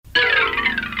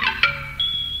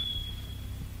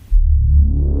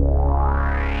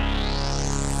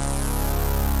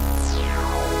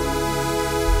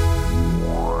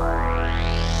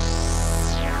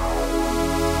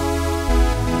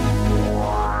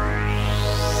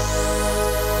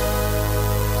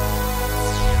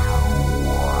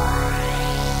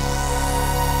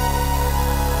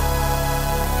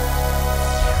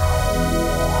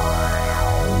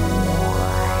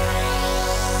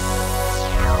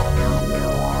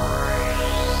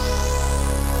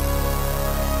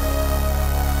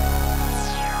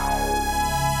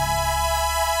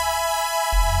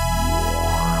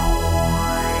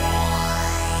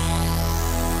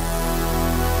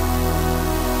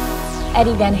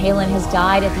Eddie Van Halen has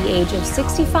died at the age of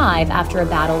 65 after a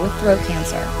battle with throat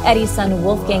cancer. Eddie's son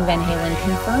Wolfgang Van Halen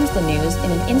confirms the news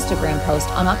in an Instagram post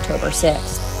on October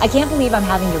 6th. I can't believe I'm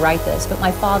having to write this, but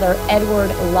my father, Edward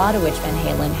Lodowich Van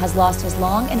Halen, has lost his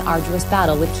long and arduous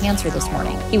battle with cancer this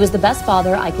morning. He was the best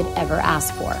father I could ever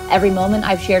ask for. Every moment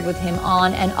I've shared with him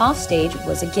on and off stage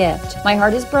was a gift. My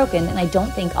heart is broken, and I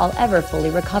don't think I'll ever fully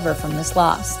recover from this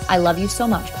loss. I love you so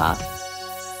much, Pop.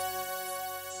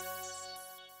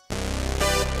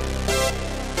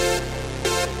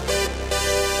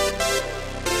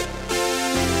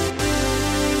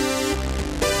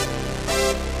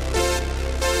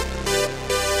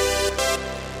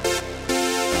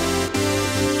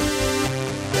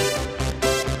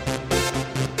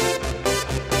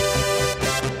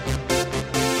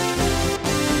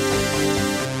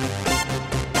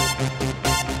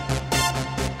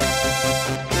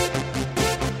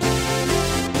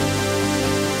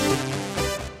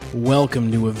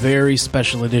 Welcome to a very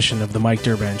special edition of the Mike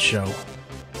Durband Show.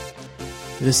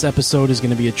 This episode is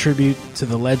going to be a tribute to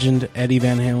the legend Eddie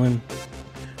Van Halen,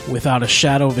 without a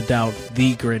shadow of a doubt,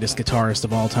 the greatest guitarist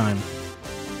of all time.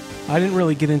 I didn't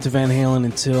really get into Van Halen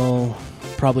until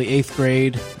probably 8th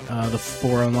grade. The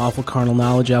For Unlawful Carnal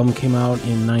Knowledge album came out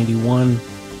in 91.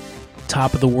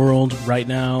 Top of the World, Right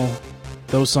Now.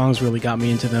 Those songs really got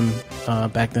me into them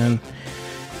back then.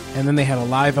 And then they had a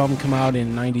live album come out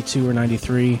in 92 or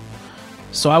 93.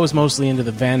 So I was mostly into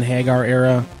the Van Hagar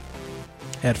era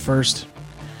at first,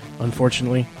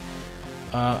 unfortunately.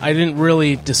 I didn't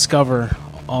really discover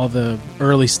all the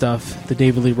early stuff, the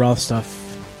David Lee Roth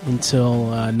stuff, until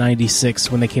 96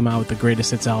 when they came out with the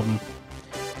Greatest Hits album.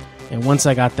 And once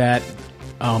I got that,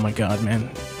 oh my god,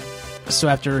 man. So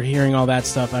after hearing all that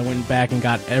stuff, I went back and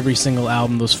got every single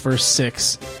album, those first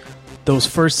six Van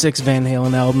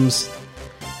Halen albums.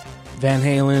 Van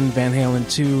Halen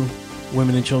 2,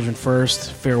 Women and Children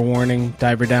First, Fair Warning,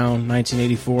 Diver Down,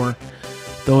 1984.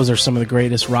 Those are some of the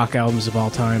greatest rock albums of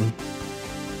all time.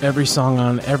 Every song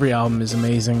on every album is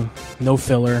amazing. No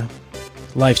filler.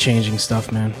 Life-changing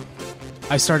stuff, man.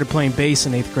 I started playing bass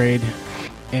in 8th grade,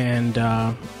 and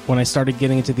when I started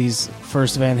getting into these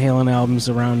first Van Halen albums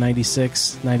around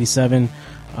 96, 97,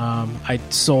 I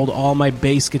sold all my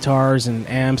bass guitars and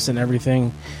amps and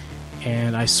everything,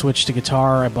 and I switched to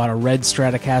guitar. I bought a red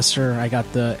Stratocaster. I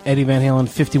got the Eddie Van Halen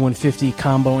 5150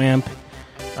 combo amp,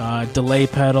 delay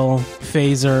pedal,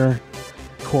 phaser,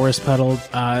 chorus pedal,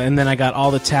 and then I got all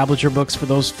the tablature books for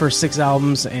those first 6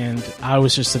 albums, and I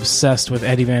was just obsessed with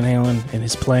Eddie Van Halen and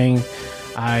his playing.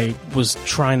 I was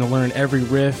trying to learn every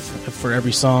riff for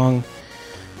every song.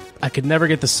 I could never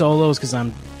get the solos because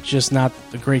I'm just not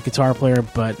a great guitar player,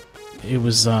 but it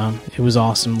was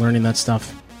awesome learning that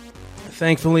stuff.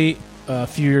 Thankfully, a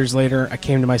few years later, I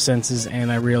came to my senses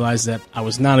and I realized that I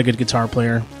was not a good guitar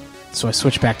player, so I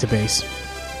switched back to bass.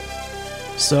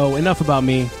 So enough about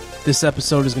me. This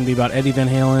episode is going to be about Eddie Van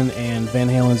Halen and Van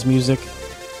Halen's music.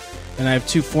 And I have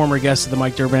 2 former guests of the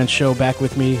Mike Durband Show back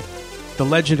with me. The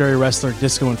legendary wrestler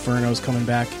Disco Inferno is coming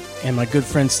back, and my good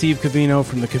friend Steve Covino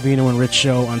from the Covino and Rich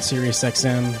Show on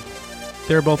SiriusXM.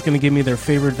 They're both going to give me their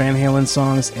favorite Van Halen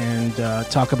songs and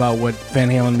talk about what Van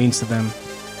Halen means to them.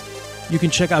 You can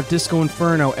check out Disco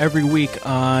Inferno every week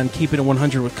on Keeping It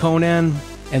 100 with Conan,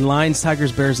 and Lions,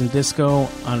 Tigers, Bears, and Disco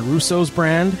on Russo's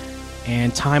brand,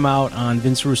 and Time Out on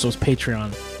Vince Russo's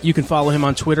Patreon. You can follow him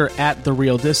on Twitter at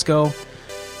TheRealDisco.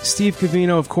 Steve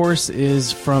Covino, of course,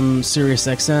 is from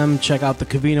SiriusXM. Check out the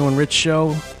Covino and Rich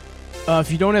Show.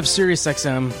 If you don't have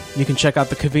SiriusXM, you can check out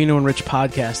the Covino and Rich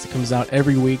podcast. It comes out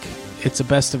every week. It's a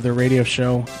best of their radio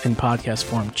show in podcast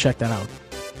form. Check that out.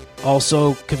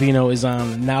 Also, Covino is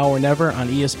on Now or Never on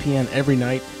ESPN every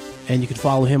night, and you can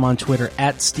follow him on Twitter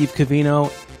at Steve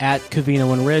Covino, at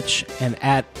Covino and Rich, and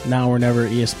at Now or Never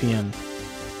ESPN.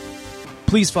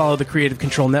 Please follow the Creative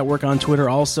Control Network on Twitter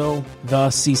also, the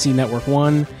CC Network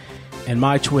 1, and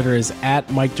my Twitter is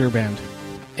at Mike Durband.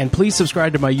 And please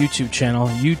subscribe to my YouTube channel,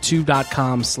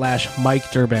 youtube.com/Mike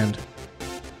Durband.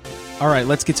 All right,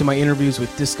 let's get to my interviews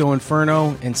with Disco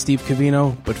Inferno and Steve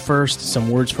Covino, but first, some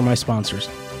words from my sponsors.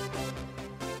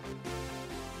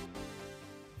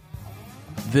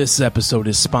 This episode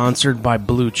is sponsored by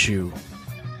Blue Chew.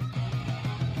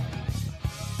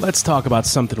 Let's talk about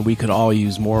something we could all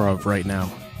use more of right now.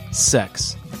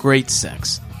 Sex. Great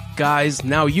sex. Guys,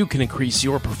 now you can increase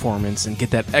your performance and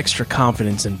get that extra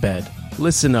confidence in bed.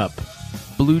 Listen up.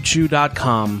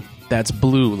 BlueChew.com. That's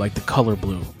blue like the color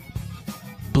blue.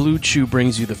 Blue Chew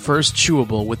brings you the first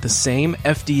chewable with the same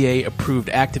FDA-approved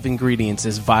active ingredients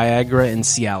as Viagra and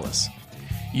Cialis.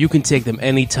 You can take them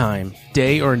anytime,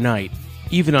 day or night,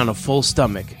 even on a full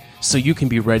stomach, so you can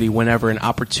be ready whenever an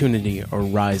opportunity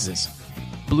arises.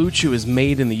 Blue Chew is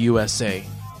made in the USA.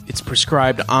 It's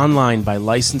prescribed online by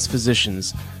licensed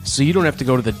physicians, so you don't have to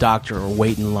go to the doctor or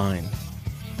wait in line.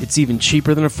 It's even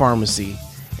cheaper than a pharmacy,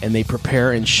 and they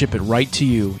prepare and ship it right to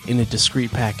you in a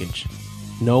discreet package.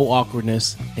 No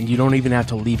awkwardness, and you don't even have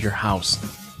to leave your house.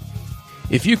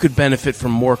 If you could benefit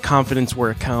from more confidence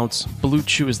where it counts, Blue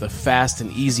Chew is the fast and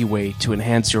easy way to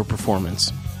enhance your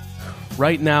performance.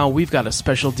 Right now, we've got a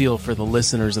special deal for the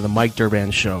listeners of the Mike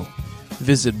Durband Show.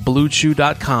 Visit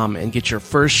BlueChew.com and get your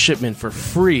first shipment for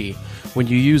free when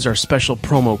you use our special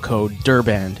promo code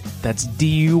DURBAND. That's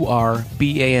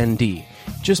DURBAND.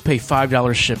 Just pay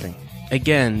 $5 shipping.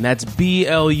 Again, that's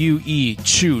BLUE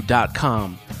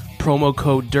Chew.com. Promo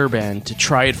code DURBAND to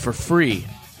try it for free.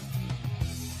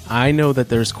 I know that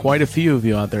there's quite a few of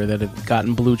you out there that have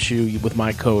gotten Blue Chew with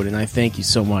my code, and I thank you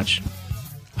so much.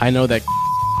 I know that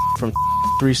from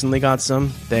recently got some.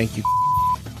 Thank you.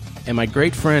 And my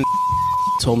great friend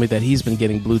told me that he's been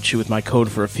getting Blue Chew with my code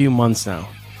for a few months now.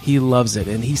 He loves it,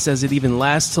 and he says it even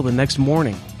lasts till the next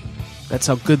morning. That's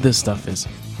how good this stuff is.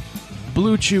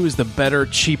 Blue Chew is the better,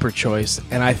 cheaper choice,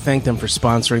 and I thank them for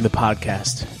sponsoring the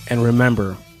podcast. And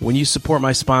remember, when you support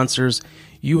my sponsors,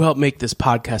 you help make this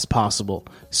podcast possible.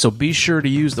 So be sure to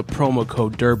use the promo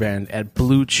code DURBAND at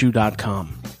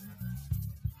BlueChew.com.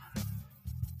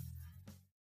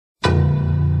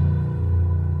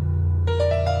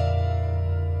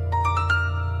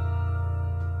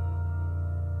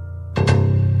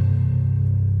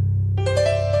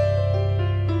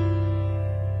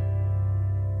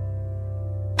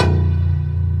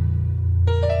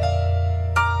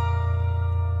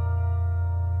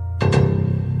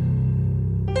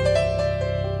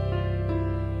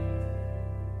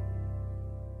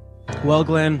 Well,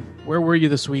 Glenn, where were you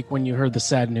this week when you heard the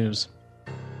sad news?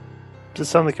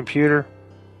 Just on the computer.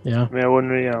 Yeah. I mean, I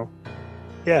wouldn't,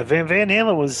 Yeah, Van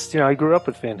Halen was, I grew up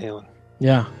with Van Halen.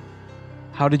 Yeah.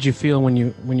 How did you feel when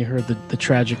you heard the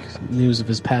tragic news of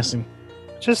his passing?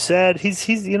 Just sad. He's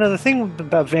the thing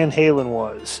about Van Halen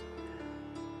was,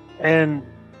 and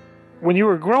when you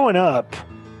were growing up,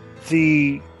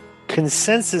 the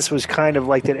consensus was kind of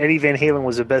like that Eddie Van Halen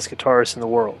was the best guitarist in the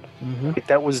world. Mm-hmm. Like,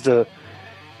 that was the...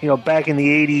 back in the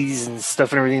 80s and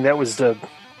stuff and everything, it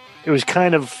was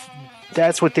kind of,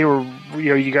 that's what they were,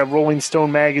 you got Rolling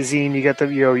Stone magazine, you got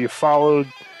you followed,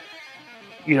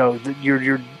 the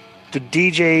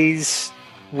DJs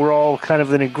were all kind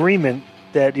of in agreement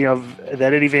that,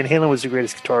 that Eddie Van Halen was the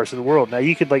greatest guitarist in the world. Now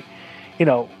you could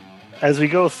as we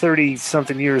go 30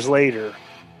 something years later,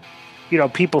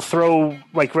 people throw,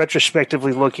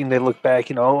 retrospectively looking, they look back,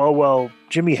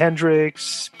 Jimi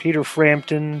Hendrix, Peter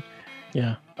Frampton.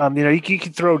 Yeah. You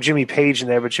could throw Jimmy Page in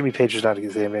there, but Jimmy Page was not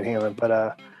against Eddie Van Halen.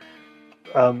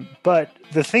 But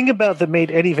the thing that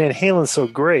made Eddie Van Halen so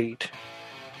great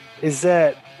is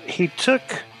that he took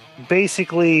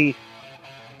basically,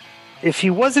 if he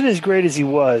wasn't as great as he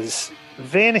was,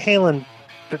 Van Halen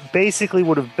basically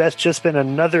would have just been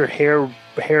another hair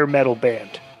metal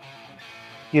band.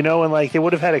 And they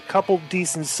would have had a couple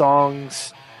decent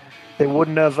songs. They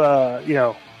wouldn't have,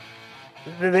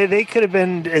 They could have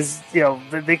been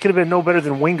they could have been no better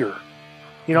than Winger.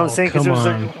 You know what I'm saying? But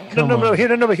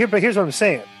here's what I'm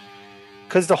saying.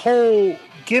 Because the whole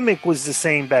gimmick was the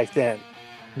same back then.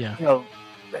 Yeah.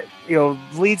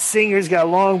 Lead singer's got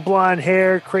long blonde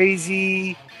hair,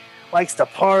 crazy, likes to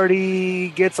party,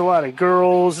 gets a lot of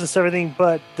girls and stuff, everything.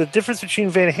 But the difference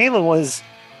between Van Halen was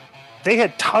they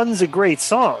had tons of great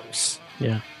songs.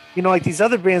 Yeah. These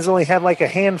other bands only had a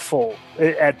handful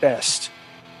at best.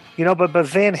 But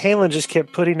Van Halen just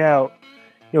kept putting out,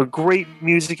 great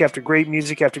music after great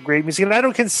music after great music. And I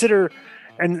don't consider,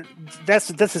 and that's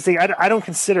the thing, I don't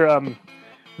consider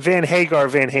Van Hagar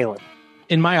Van Halen.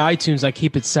 In my iTunes, I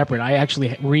keep it separate. I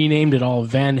actually renamed it all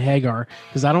Van Hagar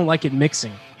because I don't like it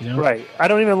mixing. Right. I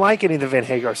don't even like any of the Van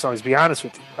Hagar songs, to be honest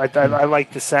with you. I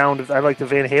like the sound, I like the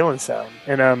Van Halen sound.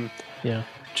 And yeah,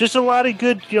 just a lot of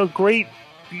good, great,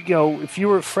 if you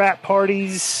were at frat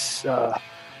parties,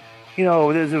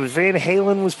 there was Van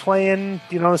Halen was playing,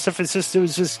 and stuff. It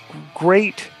was just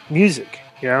great music,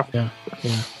 Yeah.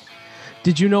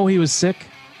 Did you know he was sick?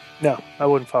 No, I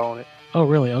wasn't following it. Oh,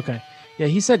 really? Okay. Yeah,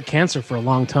 he's had cancer for a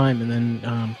long time, and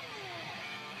then,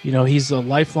 he's a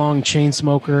lifelong chain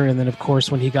smoker, and then, of course,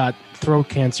 when he got throat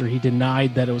cancer, he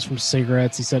denied that it was from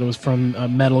cigarettes. He said it was from a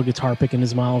metal guitar pick in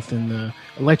his mouth and the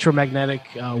electromagnetic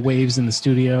waves in the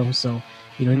studio, so...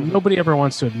 nobody ever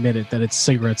wants to admit it, that it's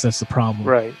cigarettes that's the problem.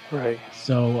 Right.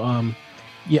 So,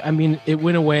 it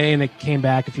went away and it came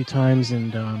back a few times,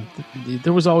 and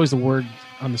there was always the word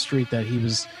on the street that he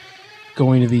was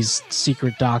going to these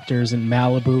secret doctors in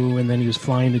Malibu, and then he was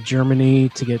flying to Germany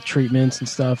to get treatments and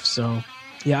stuff. So,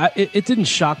 Yeah, it didn't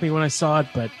shock me when I saw it,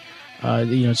 but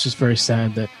it's just very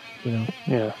sad that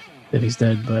that he's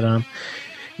dead. But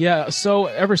yeah. So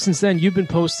ever since then, you've been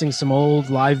posting some old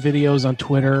live videos on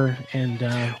Twitter, and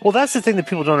well, that's the thing that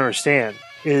people don't understand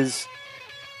is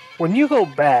when you go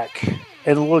back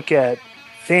and look at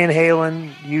Van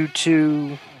Halen,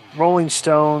 U2, Rolling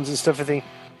Stones, and stuff. I think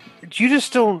you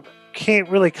just can't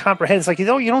really comprehend. It's like you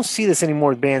don't see this anymore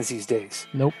with bands these days.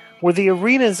 Nope. Where the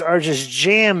arenas are just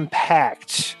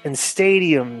jam-packed and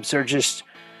stadiums are just...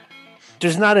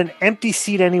 There's not an empty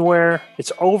seat anywhere.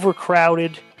 It's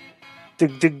overcrowded.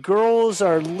 The girls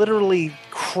are literally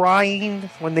crying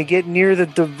when they get near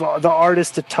the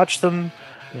artist to touch them.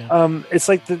 Yeah. It's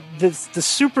like the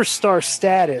superstar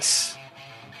status,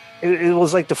 it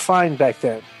was like defined back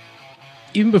then.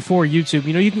 Even before YouTube,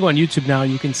 you can go on YouTube now,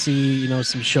 you can see,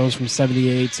 some shows from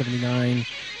 78, 79,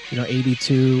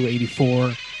 82,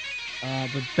 84.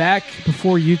 But back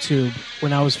before YouTube,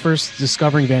 when I was first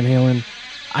discovering Van Halen,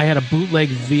 I had a bootleg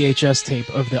VHS tape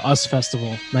of the US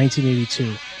Festival, 1982.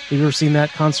 Have you ever seen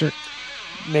that concert?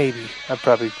 Maybe. I've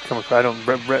probably come across. I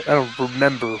don't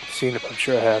remember seeing it, but I'm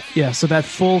sure I have. Yeah, so that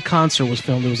full concert was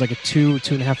filmed. It was like a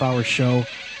 2.5 hour show.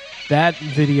 That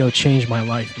video changed my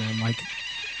life, man. Like,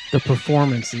 the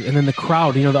performance, and then the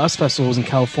crowd. The US Festival was in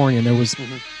California, and there was,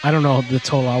 I don't know the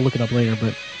total, I'll look it up later,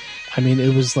 but I mean,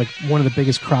 it was like one of the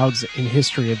biggest crowds in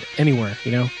history of anywhere,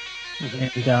 And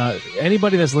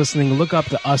anybody that's listening, look up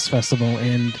the US Festival,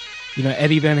 and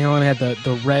Eddie Van Halen had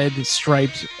the red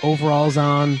striped overalls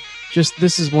on.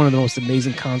 This is one of the most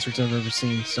amazing concerts I've ever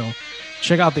seen. So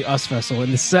check out the US Festival,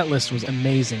 and the set list was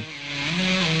amazing.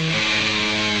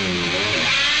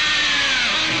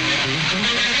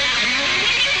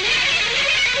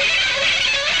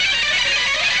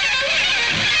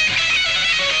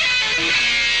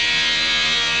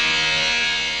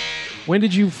 When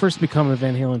did you first become a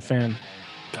Van Halen fan?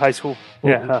 High school.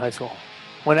 Yeah, high school.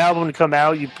 When the album would come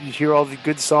out, you hear all the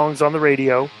good songs on the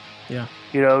radio. Yeah.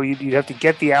 You'd have to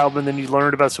get the album, then you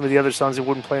learned about some of the other songs that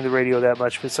wouldn't play on the radio that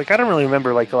much. But it's like I don't really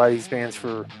remember like a lot of these bands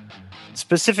for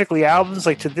specifically albums.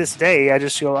 Like to this day,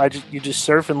 you just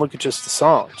surf and look at just the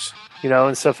songs,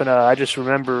 and stuff. And I just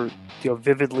remember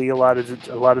vividly a lot of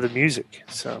the music.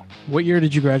 So. What year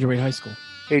did you graduate high school?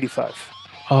 85.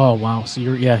 Oh wow! So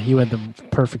you had the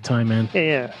perfect time, man.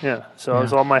 Yeah. So I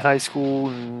was all my high school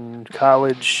and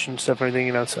college and stuff, and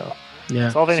everything, So yeah,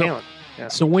 it's all Van Halen. Yeah.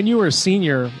 So when you were a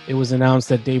senior, it was announced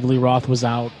that David Lee Roth was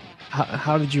out.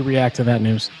 How did you react to that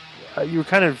news? You were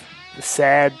kind of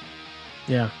sad.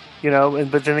 Yeah.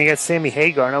 But then they got Sammy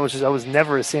Hagar, and I was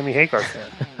never a Sammy Hagar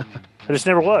fan. I just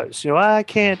never was. I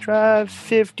can't drive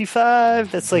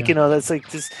 55. That's like that's like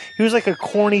this. He was like a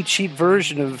corny, cheap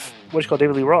version of what's called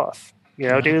David Lee Roth.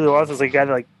 David Lee Roth was like a guy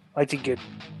that liked to get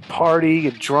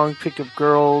drunk, pick up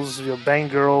girls, bang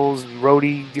girls,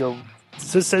 roadie.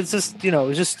 It's just it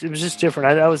was just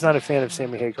different. I was not a fan of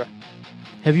Sammy Hagar.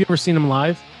 Have you ever seen him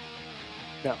live?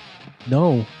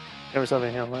 No. Never saw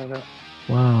Van Halen live. No.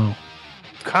 Wow.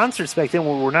 Concerts back then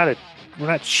were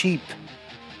not cheap.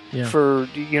 Yeah. For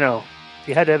you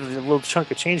had to have a little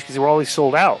chunk of change because they were always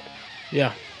sold out.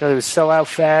 Yeah. They would sell out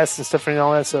fast and stuff and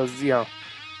all that. So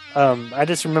I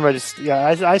just remember. I've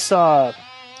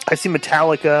seen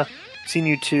Metallica, seen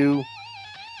U2,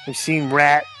 I've seen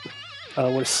Rat,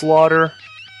 with Slaughter.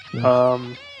 Yeah.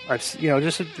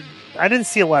 I didn't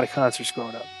see a lot of concerts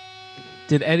growing up.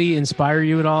 Did Eddie inspire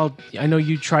you at all? I know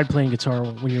you tried playing guitar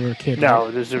when you were a kid. No,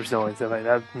 right? there's no way.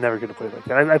 I'm never going to play like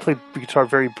that. I played guitar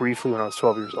very briefly when I was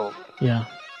 12 years old. Yeah.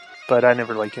 But I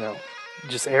never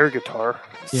just air guitar.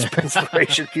 Yeah.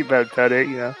 Inspiration about it,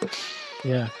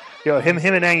 Yeah. Him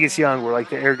and Angus Young were like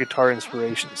the air guitar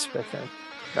inspirations back then.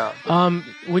 No.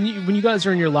 When you guys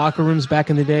are in your locker rooms back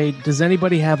in the day, does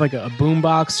anybody have like a boom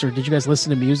box, or did you guys listen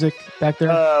to music back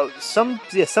there?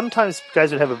 Sometimes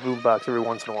guys would have a boom box every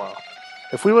once in a while.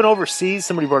 If we went overseas,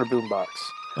 somebody brought a boom box,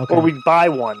 okay. or we'd buy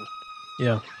one.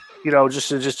 Yeah.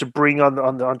 Just to bring on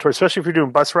tour, especially if you're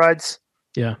doing bus rides.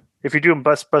 Yeah. If you're doing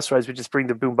bus rides, we just bring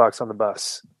the boom box on the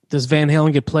bus. Does Van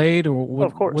Halen get played, or what?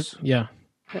 Of course. Yeah.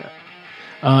 Yeah.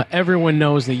 Everyone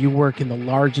knows that you work in the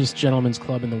largest gentleman's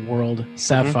club in the world,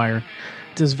 Sapphire.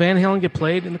 Mm-hmm. Does Van Halen get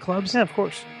played in the clubs? Yeah, of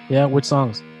course. Yeah, what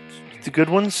songs? The good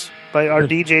ones by our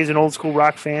DJs and old school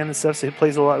rock fan and stuff. So he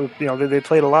plays a lot. They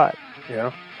played a lot.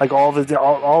 Like all of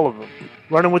them.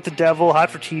 Running with the Devil,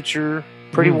 Hot for Teacher,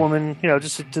 Pretty Woman.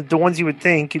 Just the ones you would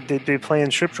think they play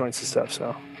in strip joints and stuff.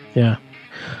 So yeah.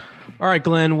 All right,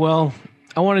 Glenn. Well,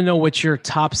 I want to know what your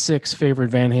top 6 favorite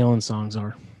Van Halen songs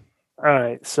are. All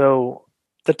right, so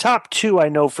the top 2 I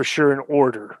know for sure in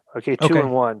order. Okay, 2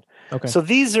 and 1. Okay. So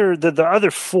these are the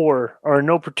other 4 are in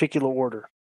no particular order.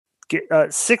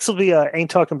 6 will be Ain't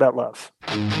Talking About Love.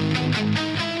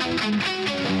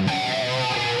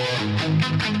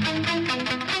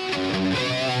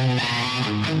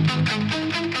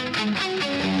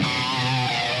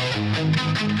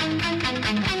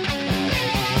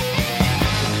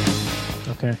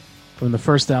 Okay. From the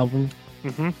first album.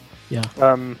 Mm-hmm.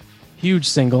 Yeah. Huge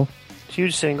single.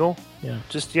 Huge single. Yeah.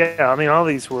 I mean, all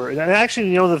these were. And actually,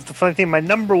 you know, the funny thing, my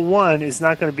number one is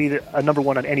not going to be a number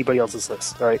one on anybody else's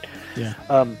list, all right? Yeah.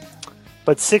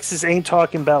 But 6 is Ain't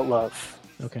Talking About Love.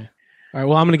 Okay. All right,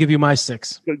 well, I'm going to give you my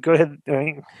 6. Go ahead. All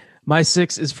right. My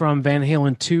 6 is from Van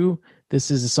Halen 2.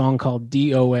 This is a song called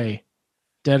DOA,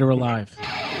 Dead or Alive.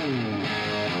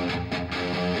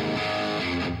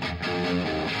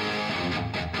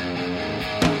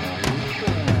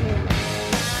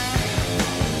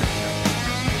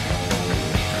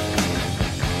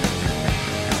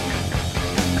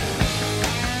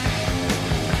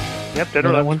 Yep, Dead or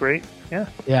Alive's great. Yeah,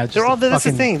 yeah. They're all. That's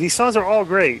the thing. These songs are all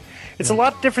great. It's a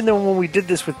lot different than when we did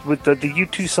this with the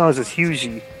U2 songs with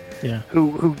Hughesy. Yeah.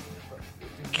 Who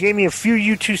gave me a few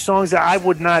U2 songs that I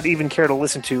would not even care to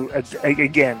listen to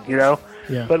again. You know.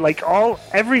 Yeah. But like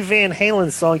every Van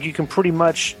Halen song, you can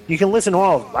listen to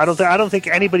all of them. I don't think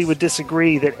anybody would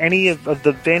disagree that any of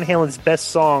the Van Halen's best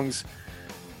songs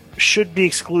should be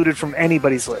excluded from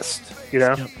anybody's list. You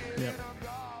know.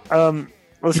 Yep.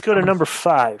 Let's go to number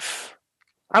 5.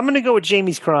 I'm going to go with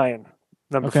Jamie's Crying,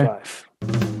 number 5.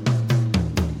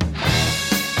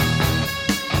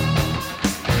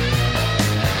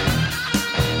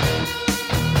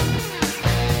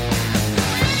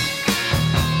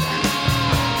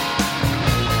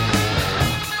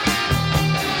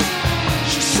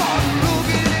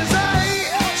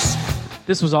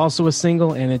 This was also a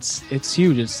single, and it's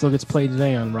huge. It still gets played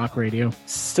today on rock radio.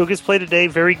 Still gets played today.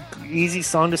 Very easy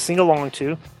song to sing along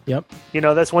to. Yep. You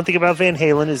know, that's one thing about Van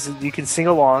Halen is you can sing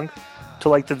along to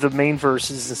like the main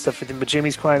verses and stuff. But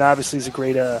Jamie's Crying obviously is a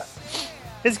great.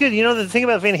 It's good. You know, the thing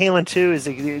about Van Halen too is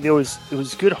it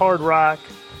was good hard rock,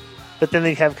 but then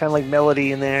they have kind of like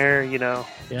melody in there. You know.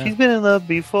 Yeah. She's been in love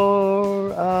before.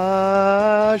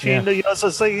 You know, so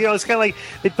it's like, you know, it's kind of like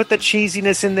they put the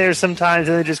cheesiness in there sometimes,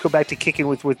 and then just go back to kicking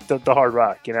with the hard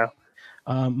rock. You know,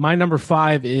 my number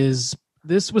 5 is.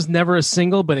 This was never a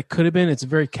single, but it could have been. It's a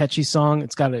very catchy song.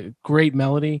 It's got a great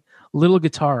melody. Little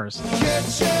Guitars.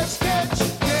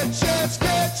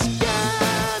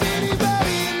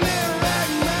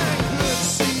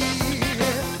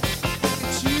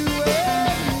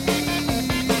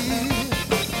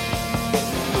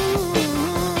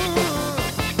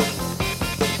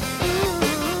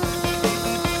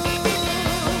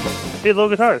 Little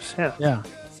Guitars, yeah. Yeah.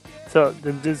 So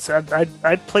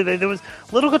I'd play that. There was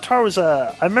Little Guitar was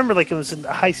I remember like it was in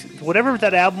whatever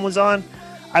that album was on.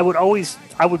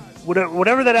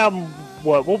 Whatever that album.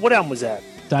 What album was that?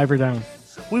 Diver Down.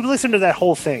 We listened to that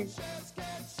whole thing,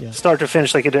 start to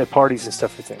finish, like at parties and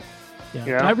stuff. I think. Yeah.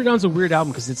 You know? Diver Down's a weird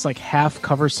album because it's like half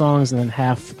cover songs and then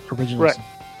half original. Right.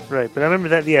 Right. But I remember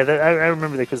that. Yeah, I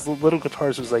remember that because Little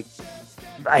Guitars was like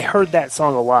I heard that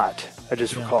song a lot. I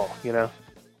just recall. You know.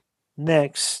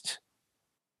 Next.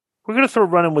 We're going to throw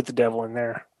Running with the Devil in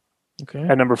there. Okay.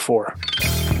 At number 4.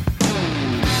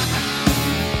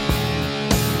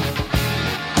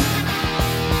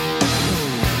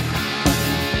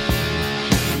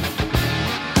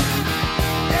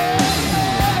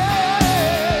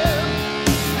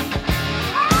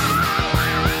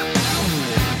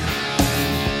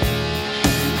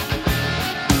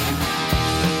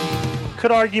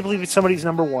 Could arguably be somebody's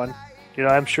number 1. You know,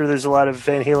 I'm sure there's a lot of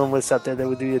Van Halen lists out there that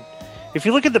would be. If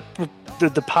you look at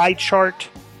the pie chart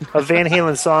of Van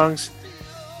Halen songs,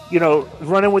 you know,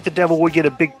 Running with the Devil would get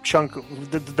a big chunk.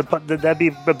 That'd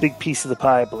be a big piece of the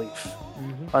pie, I believe,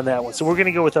 on that one. So we're going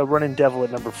to go with a Running Devil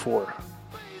at number 4.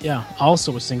 Yeah,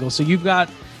 also a single. So you've got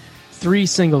 3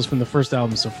 singles from the first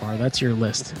album so far. That's your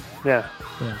list. Yeah.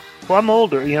 Yeah. Well, I'm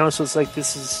older, you know, so it's like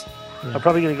this is. Yeah. I'm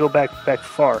probably going to go back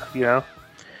far, you know.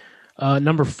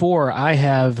 Number 4, I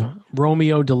have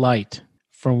Romeo Delight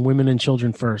from Women and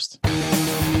Children First.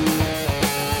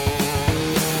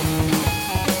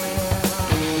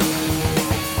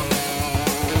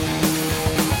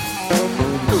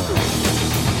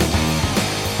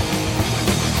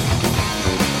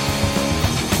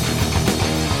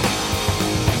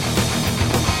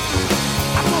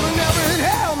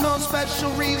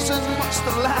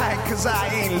 I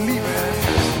ain't leaving.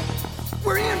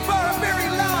 We're in for a very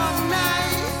long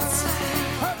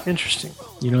night. Interesting.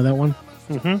 You know that one?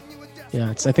 Mm-hmm.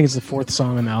 Yeah, I think it's the 4th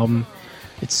song on the album.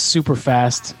 It's super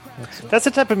fast. That's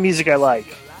the type of music I like.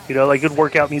 You know, like good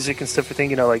workout music and stuff.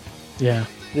 You know, like yeah,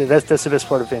 that's the best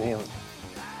part of Van Halen.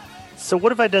 So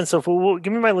what have I done so far? Well,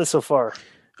 give me my list so far.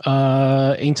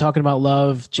 Ain't Talking About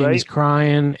Love, Jamie's Right.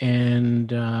 Crying, and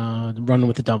Running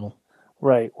with the Devil.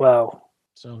 Right. Wow.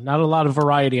 So not a lot of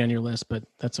variety on your list, but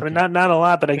that's okay. I mean, not a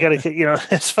lot, but I gotta,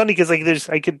 it's funny because like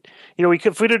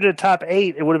if we did a top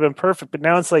 8, it would have been perfect. But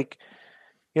now it's like,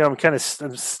 I'm kind of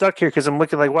I'm stuck here because I'm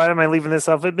looking like, why am I leaving this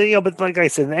off? But but like I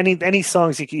said, any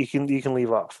songs you can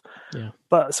leave off. Yeah.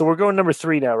 But so we're going number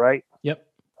 3 now, right? Yep.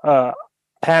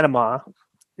 Panama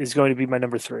is going to be my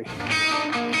number 3.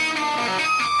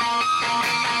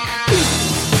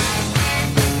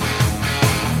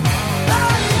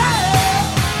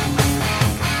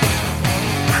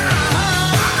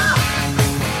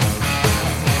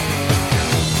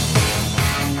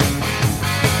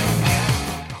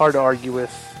 Hard to argue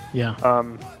with. Yeah.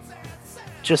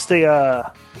 Just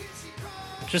the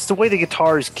way the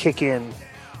guitars kick in,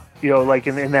 like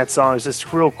in that song is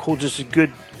just real cool. Just a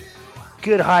good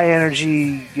high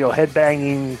energy,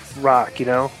 headbanging rock.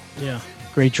 Yeah.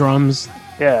 Great drums.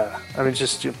 Yeah. I mean,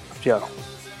 just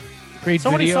Great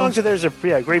so video. many songs of theirs are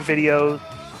great video.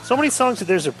 So many songs of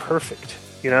theirs are perfect.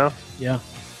 Yeah.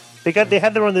 They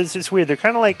had their own. It's weird. They're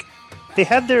kind of like they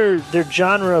had their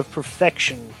genre of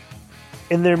perfection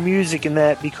in their music, in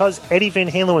that because Eddie Van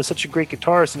Halen was such a great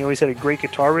guitarist and he always had a great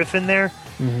guitar riff in there.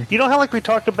 Mm-hmm. You know how like we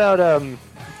talked about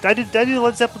I did the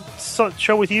Led Zeppelin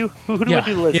show with you? Who did I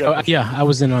do the Led Zeppelin? Yeah, I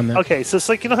was in on that. Okay, so it's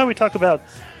like, how we talk about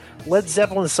Led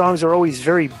Zeppelin songs are always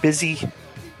very busy.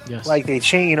 Yes. Like they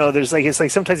change, there's like, it's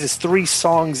like sometimes it's 3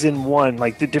 songs in one,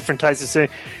 like the different types of say,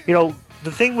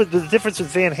 the thing with the difference with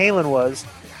Van Halen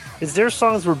is their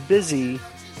songs were busy,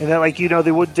 and that like,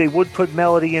 they would put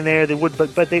melody in there,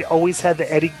 but they always had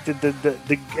the Eddie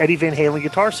Van Halen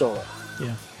guitar solo.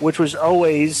 Yeah. Which was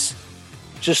always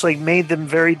just like made them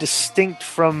very distinct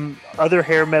from other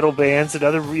hair metal bands and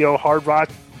other hard rock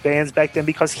bands back then,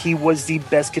 because he was the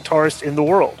best guitarist in the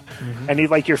world. Mm-hmm.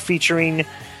 And you're featuring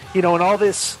in all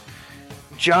this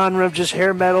genre of just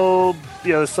hair metal,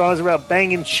 songs about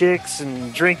banging chicks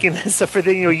and drinking and stuff.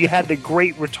 You had the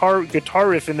great guitar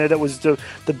riff in there that was the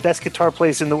best guitar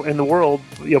players in the world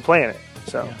playing it.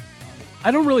 So. Yeah. I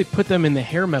don't really put them in the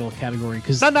hair metal category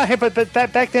because not hair, but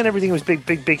back then everything was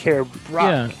big hair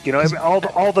rock. Yeah.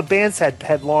 All the bands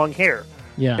had long hair.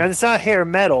 Yeah, and it's not hair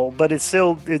metal, but it's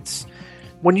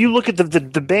when you look at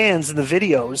the bands and the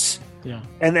videos,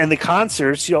 and the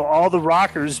concerts, all the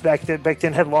rockers back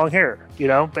then had long hair,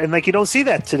 and like you don't see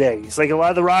that today. It's like a lot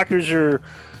of the rockers are,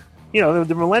 they're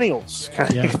the millennials,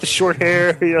 kind of the short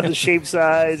hair, the shape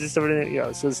size and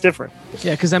stuff, so it's different.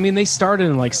 Yeah, because I mean they started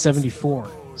in like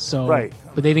 '74. So, right.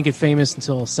 But they didn't get famous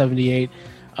until '78.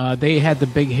 They had the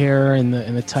big hair and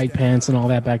the tight pants and all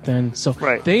that back then. So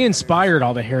they inspired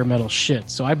all the hair metal shit.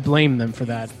 So I blame them for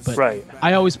that. But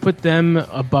I always put them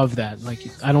above that. Like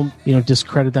I don't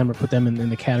discredit them or put them in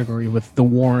the category with the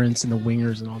Warrants and the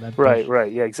Wingers and all that.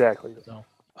 Right. Yeah, exactly. So,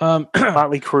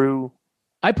 Motley Crue.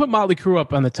 I put Motley Crue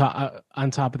up on the top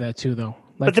on top of that too, though.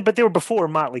 Like, but they were before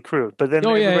Motley Crue. But then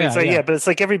everybody's like, but it's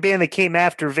like every band that came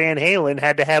after Van Halen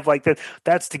had to have like that.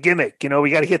 That's the gimmick, we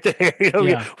got to get there.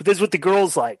 This is what the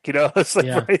girls like, It's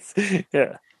like,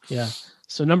 yeah.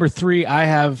 So number 3, I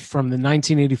have from the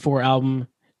 1984 album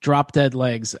Drop Dead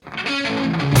Legs.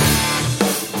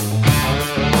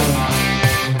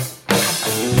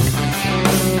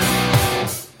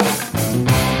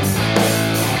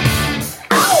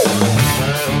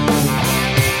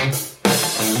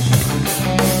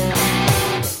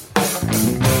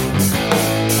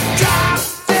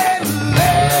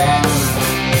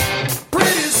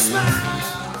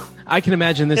 I can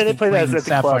imagine this. They play that at the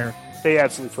Sapphire. Club. They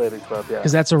absolutely play at the club,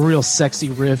 because that's a real sexy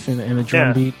riff and a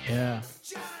drum beat. Yeah,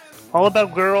 all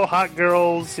about hot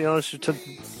girls.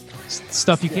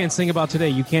 Stuff you can't sing about today.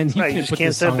 You can't. You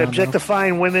can't say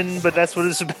objectifying women, but that's what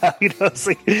it's about. It's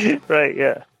like, right?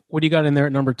 Yeah. What do you got in there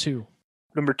at number 2?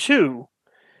 Number 2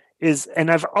 is,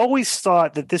 and I've always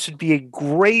thought that this would be a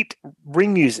great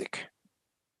ring music.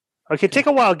 Okay, take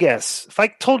a wild guess. If I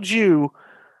told you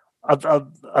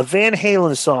a Van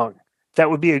Halen song that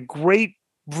would be a great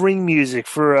ring music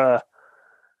for a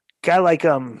guy like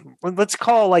let's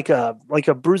call like a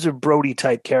Bruiser Brody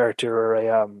type character, or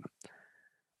a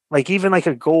like even like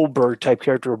a Goldberg type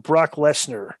character, or Brock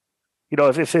Lesnar.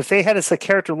 If they had a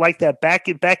character like that back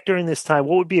during this time,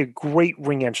 what would be a great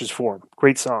ring entrance for him?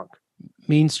 Great song.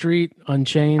 Mean Street,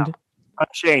 Unchained.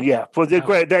 Unchained, yeah. Well, they're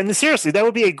great. And seriously, that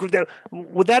would be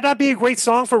would that not be a great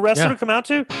song for a wrestler to come out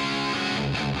to?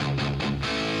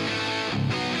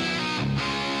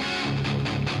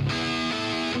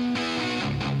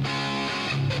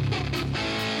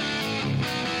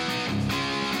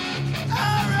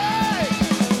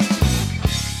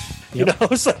 You know,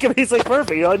 it's like, I mean, it's like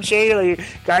perfect. You know, Unchained, like,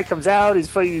 guy comes out, his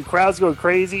fucking crowd's going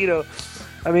crazy. You know,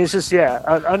 I mean, it's just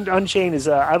Unchained is.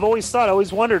 I've always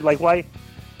wondered, like, why.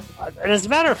 And as a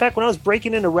matter of fact, when I was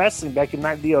breaking into wrestling back in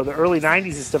the early '90s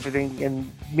and stuff, and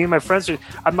me and my friends,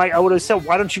 I would have said,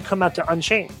 why don't you come out to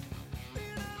Unchained?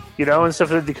 You know, and stuff,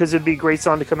 because it'd be a great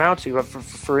song to come out to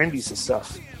for indies and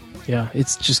stuff. Yeah,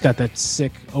 it's just got that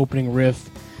sick opening riff.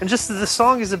 And just the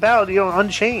song is about, you know,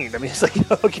 Unchained. I mean, it's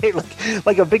like, okay,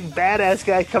 like a big badass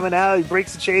guy coming out, he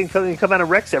breaks the chain, come out and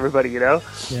wrecks everybody, you know?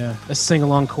 Yeah, a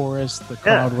sing-along chorus, the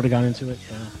crowd would have gone into it.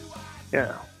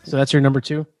 Yeah. So that's your number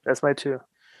 2? That's my 2.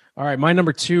 All right, my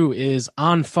number 2 is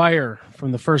On Fire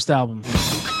from the first album.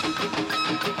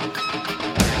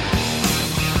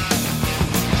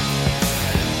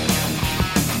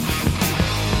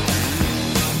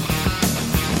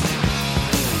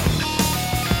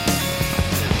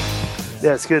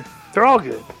 Yeah, it's good. They're all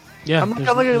good. Yeah, I'm looking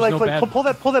pull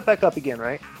that back up again,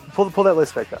 right? Pull that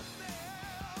list back up.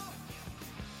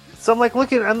 So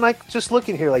I'm just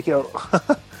looking here, like, you know,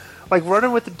 like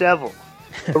Running with the Devil,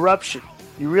 Eruption.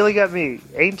 You really got me.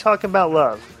 Ain't Talking About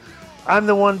Love. I'm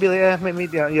the one. Be like, maybe,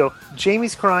 you know,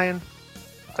 Jamie's Crying.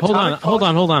 Hold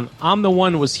on. I'm the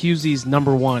One was Hughesy's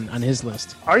number 1 on his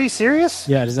list. Are you serious?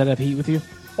 Yeah. Does that have heat with you?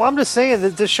 Well, I'm just saying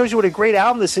that this shows you what a great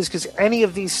album this is, because any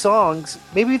of these songs,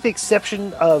 maybe with the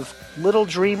exception of Little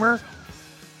Dreamer,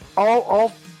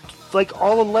 all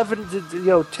 11, you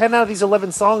know, 10 out of these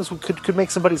 11 songs could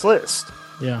make somebody's list.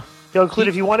 Yeah. You know, include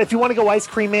if you want to go Ice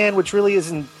Cream Man, which really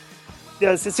isn't. You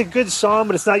know, it's a good song,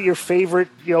 but it's not your favorite.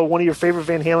 You know, one of your favorite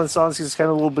Van Halen songs because it's kind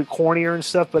of a little bit cornier and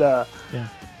stuff. But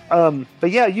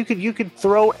but yeah, you could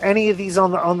throw any of these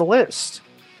on the list.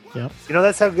 Yep. You know,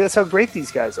 that's how great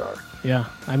these guys are. Yeah,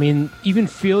 I mean, even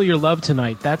Feel Your Love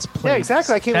Tonight, that's played. Yeah,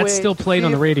 exactly. I can't wait. That's still played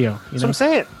on the radio. That's what I'm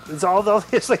saying. It's all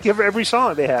it's like every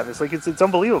song they have. It's like it's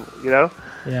unbelievable. You know.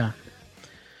 Yeah.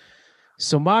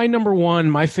 So my number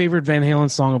 1, my favorite Van Halen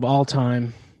song of all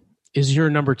time, is your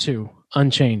number 2,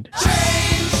 Unchained.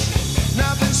 Change,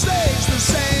 nothing stays the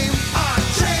same.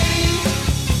 Unchained,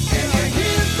 and you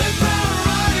hit the ground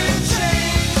running.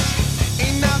 Change,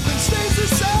 ain't nothing stays the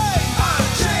same.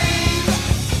 Unchained,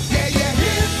 yeah, you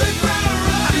hit the ground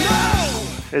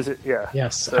running. Is it? Yeah.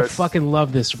 Yes, So I fucking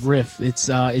love this riff.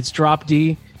 It's drop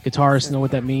D. Guitarists know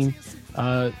what that means.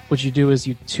 What you do is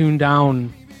you tune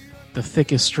down the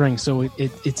thickest string, so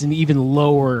it's an even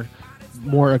lower,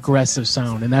 more aggressive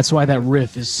sound, and that's why that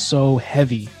riff is so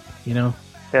heavy, you know?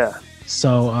 Yeah.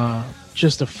 So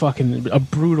just a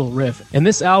brutal riff. And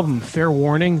this album, Fair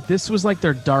Warning, this was like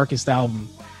their darkest album.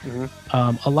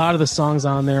 Mm-hmm. A lot of the songs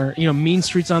on there, you know, Mean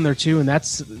Street's on there too, and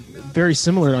that's very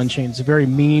similar to Unchained. It's a very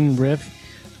mean riff.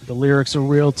 The lyrics are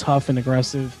real tough and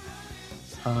aggressive.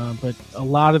 But a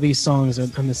lot of these songs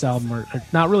on this album are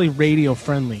not really radio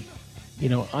friendly. You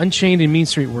know, Unchained and Mean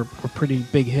Street were pretty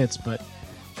big hits, but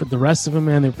for the rest of them,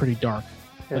 man, they're pretty dark.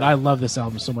 Yeah. But I love this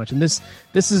album so much. And this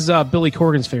is Billy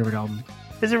Corgan's favorite album.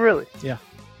 Is it really? Yeah.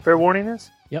 Fair Warning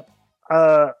is? Yep.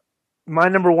 My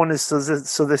number 1 is So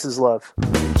This Is Love.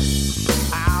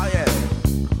 Oh, yeah.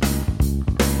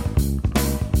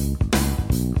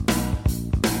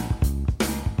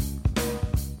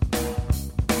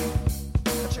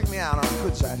 Check me out on the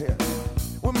good side here.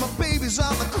 When my baby's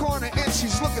on the corner and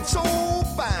she's looking so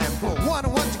fine, put 1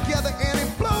 and 1 together and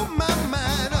it blow my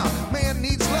mind. Man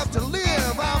needs love to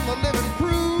live. I'm the living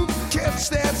proof.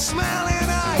 Catch that smiling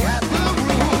eye at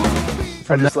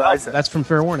the roof. That's from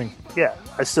Fair Warning. Yeah,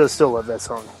 I still love that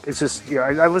song. It's just, you know,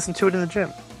 I listen to it in the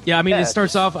gym. Yeah, I mean, it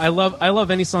starts off. I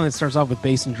love any song that starts off with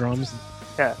bass and drums.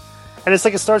 Yeah, and it's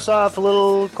like it starts off a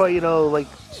little, quite, you know, like,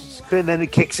 and then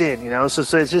it kicks in, you know.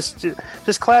 So it's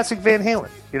just classic Van Halen,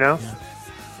 you know. Yeah.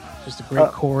 Just a great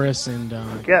chorus and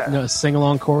you know, a sing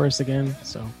along chorus again.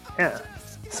 So yeah,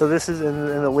 so this is in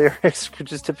the lyrics,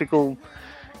 which is typical,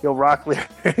 you know, rock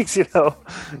lyrics. You know,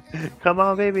 come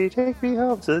on, baby, take me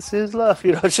home. So this is love.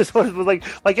 You know, it's just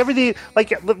like everything.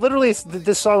 Like literally,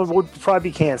 this song would probably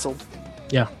be canceled.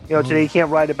 Yeah, you know, today you can't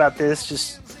write about this.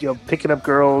 Just, you know, picking up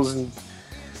girls and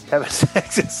having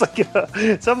sex. It's like, you know,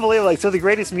 it's unbelievable. Like, so the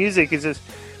greatest music is just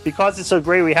because it's so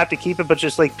great, we have to keep it. But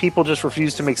just like people just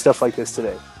refuse to make stuff like this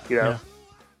today. You know. Yeah.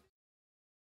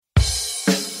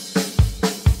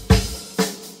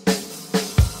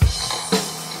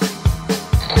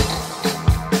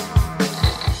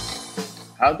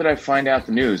 How did I find out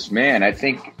the news? Man, I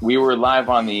think we were live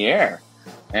on the air,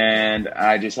 and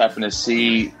I just happened to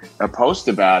see a post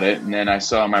about it, and then I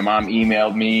saw my mom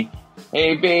emailed me,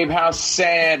 "Hey, babe, how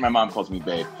sad." My mom calls me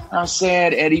babe. "How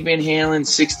sad, Eddie Van Halen,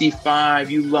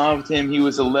 65. You loved him. He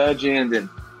was a legend." And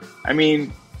I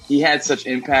mean, he had such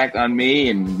impact on me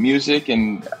and music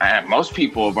and most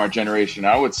people of our generation,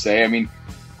 I would say. I mean,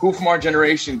 who from our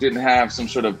generation didn't have some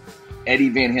sort of Eddie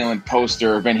Van Halen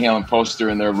poster or Van Halen poster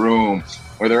in their room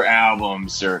or their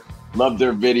albums or loved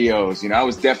their videos? You know, I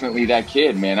was definitely that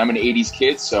kid, man. I'm an 80s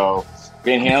kid, so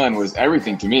Van Halen was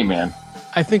everything to me, man.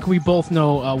 I think we both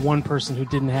know one person who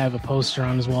didn't have a poster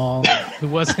on his wall, who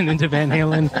wasn't into Van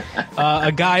Halen.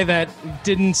 A guy that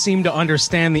didn't seem to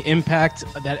understand the impact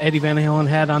that Eddie Van Halen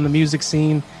had on the music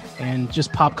scene and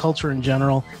just pop culture in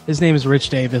general. His name is Rich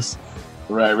Davis.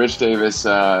 Right, Rich Davis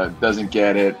doesn't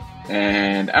get it.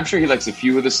 And I'm sure he likes a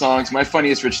few of the songs. My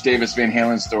funniest Rich Davis Van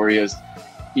Halen story is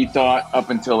he thought up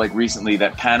until like recently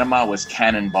that Panama was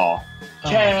Cannonball.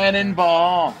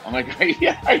 Cannonball. I'm like,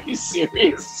 are you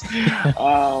serious?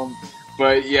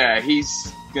 But yeah,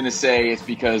 he's going to say it's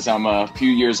because I'm a few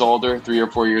years older, 3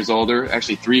 or 4 years older,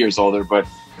 actually 3 years older, but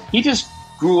he just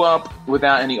grew up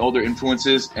without any older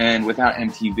influences and without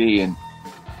MTV. And,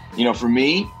 you know, for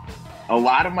me, a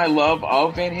lot of my love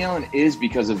of Van Halen is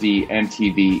because of the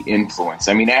MTV influence.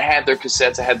 I mean, I had their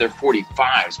cassettes, I had their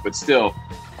 45s, but still,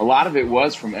 a lot of it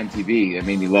was from MTV that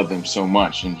made me love them so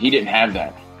much, and he didn't have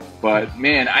that. But,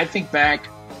 man, I think back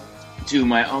to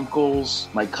my uncles,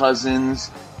 my cousins,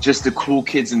 just the cool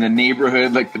kids in the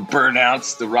neighborhood, like the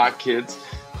Burnouts, the rock kids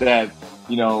that,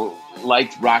 you know,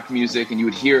 liked rock music. And you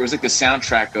would hear, it was like the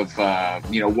soundtrack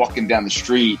of, you know, walking down the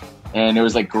street. And there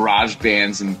was like garage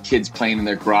bands and kids playing in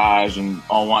their garage and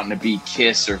all wanting to be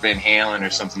Kiss or Van Halen or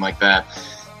something like that.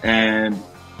 And,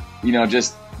 you know,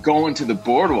 just going to the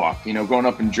boardwalk, you know, growing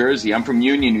up in Jersey. I'm from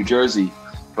Union, New Jersey,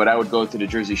 but I would go to the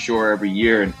Jersey Shore every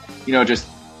year and, you know, just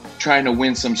trying to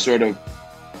win some sort of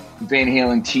Van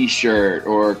Halen t-shirt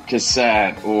or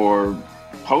cassette or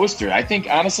poster. I think,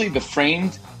 honestly, the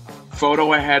framed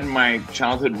photo I had in my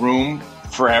childhood room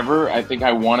forever, I think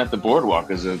I won at the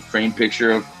boardwalk as a framed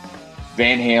picture of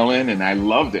Van Halen, and I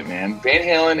loved it, man. Van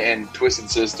Halen and Twisted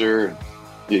Sister,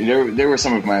 they were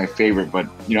some of my favorite, but,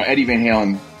 you know, Eddie Van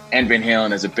Halen and Van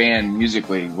Halen as a band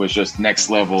musically was just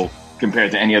next level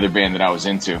compared to any other band that I was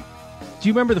into. Do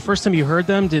you remember the first time you heard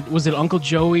them? Was it Uncle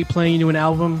Joey playing you an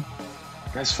album?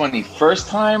 That's funny. First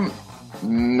time?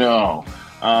 No.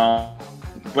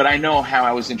 But I know how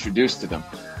I was introduced to them.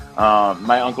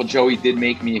 My Uncle Joey did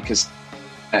make me a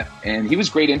cassette, and he was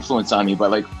a great influence on me,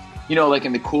 but like, you know, like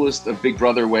in the coolest of Big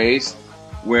Brother ways,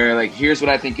 where like, here's what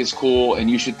I think is cool and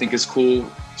you should think is cool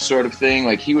sort of thing.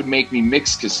 Like, he would make me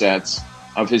mix cassettes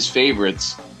of his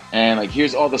favorites, and like,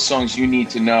 here's all the songs you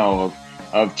need to know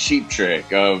of Cheap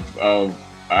Trick, of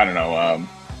I don't know,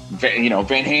 you know,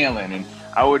 Van Halen, and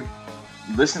I would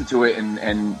listen to it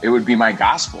and it would be my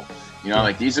gospel. You know,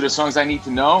 like, these are the songs I need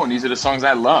to know and these are the songs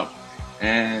I love.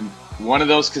 And one of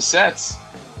those cassettes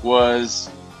was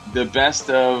the best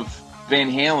of Van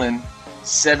Halen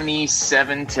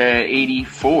 77 to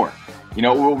 84. You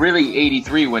know, well, really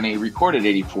 83 when they recorded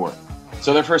 84.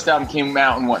 So their first album came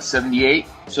out in 78?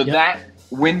 So yep. That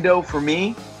window for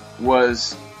me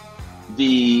was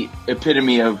the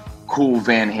epitome of cool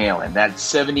Van Halen. That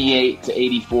 78 to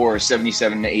 84 or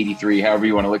 77 to 83, however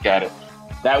you want to look at it.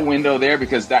 That window there,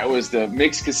 because that was the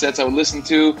mixed cassettes I would listen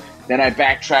to. Then I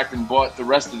backtracked and bought the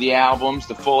rest of the albums,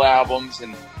 the full albums,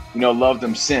 and, you know, loved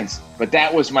them since. But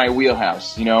that was my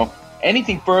wheelhouse, you know.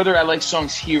 Anything further, I like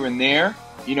songs here and there,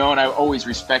 you know, and I always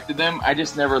respected them. I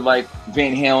just never liked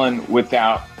Van Halen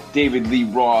without David Lee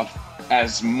Roth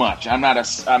as much. I'm not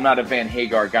a Van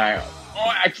Hagar guy.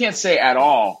 I can't say at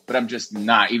all, but I'm just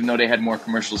not, even though they had more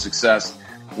commercial success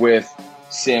with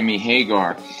Sammy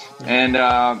Hagar. And,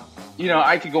 you know,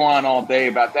 I could go on all day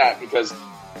about that, because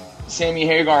Sammy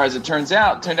Hagar, as it turned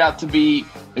out to be,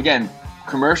 again,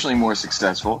 commercially more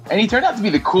successful, and he turned out to be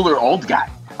the cooler old guy.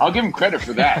 I'll give him credit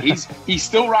for that. He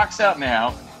still rocks out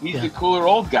now. He's the cooler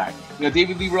old guy. You know,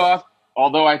 David Lee Roth,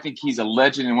 although I think he's a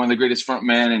legend and one of the greatest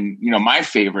frontmen, and, you know, my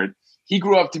favorite, he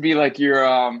grew up to be like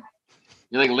your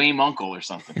like lame uncle or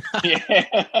something.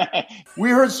 Yeah.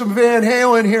 We heard some Van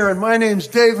Halen here, and my name's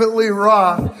David Lee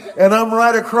Roth, and I'm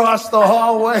right across the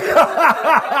hallway.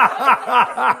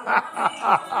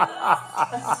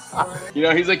 You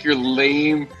know, he's like your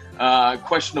lame,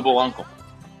 questionable uncle.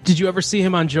 Did you ever see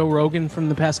him on Joe Rogan from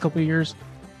the past couple of years?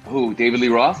 Who, David Lee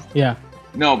Roth? Yeah.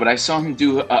 No, but I saw him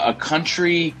do a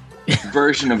country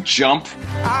version of Jump.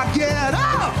 I get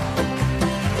up,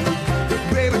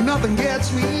 baby, nothing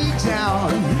gets me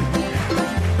down.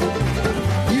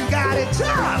 You got it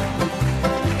tough.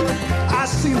 I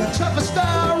see the toughest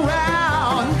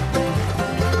around,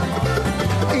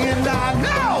 and I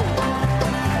know,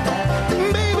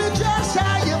 baby, just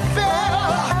how you feel.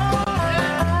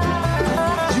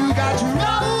 You got to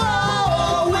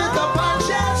roll with the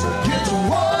punches, get to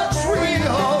work.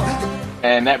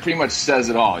 and that pretty much says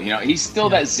it all. He's still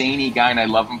that zany guy, and I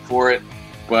love him for it.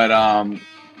 But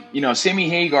Sammy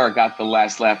Hagar got the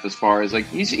last laugh as far as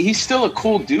he's still a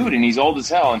cool dude, and he's old as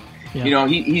hell, and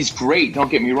he's great.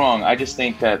 Don't get me wrong. I just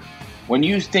think that when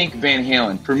you think Van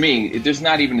Halen, for me, there's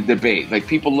not even a debate.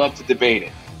 People love to debate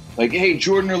it. Hey,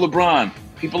 Jordan or LeBron.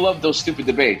 People love those stupid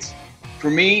debates.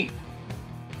 For me,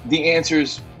 the answer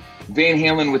is Van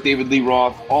Halen with David Lee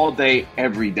Roth all day,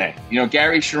 every day.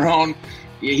 Gary Sharon,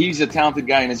 he's a talented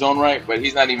guy in his own right, but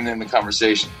he's not even in the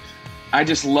conversation. I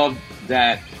just love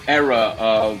that era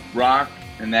of rock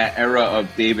and that era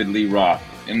of David Lee Roth.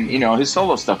 And, his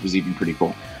solo stuff was even pretty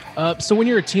cool. So when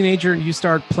you were a teenager and you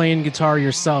started playing guitar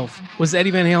yourself, was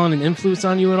Eddie Van Halen an influence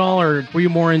on you at all, or were you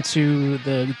more into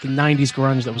the 90s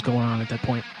grunge that was going on at that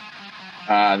point?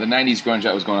 The 90s grunge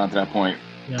that was going on at that point.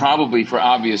 Yeah. Probably for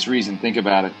obvious reason. Think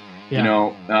about it.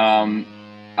 Yeah.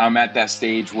 I'm at that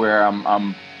stage where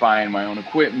I'm buying my own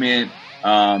equipment.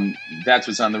 That's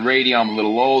what's on the radio. I'm a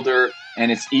little older,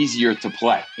 and it's easier to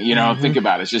play. Think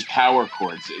about it. It's just power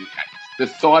chords. The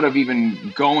thought of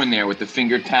even going there with the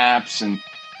finger taps and,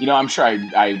 I'm sure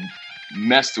I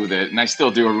messed with it, and I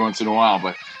still do every once in a while,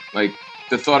 but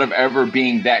the thought of ever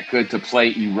being that good to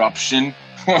play Eruption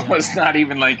was not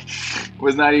even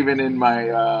in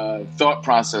my thought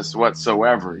process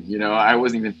whatsoever. I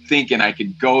wasn't even thinking I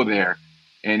could go there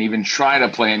and even try to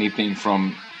play anything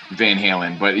from Van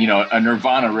Halen. But a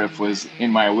Nirvana riff was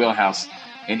in my wheelhouse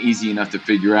and easy enough to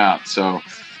figure out. So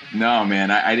no,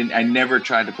 man, I never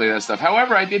tried to play that stuff.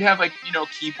 However, I did have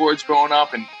keyboards growing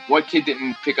up, and what kid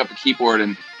didn't pick up a keyboard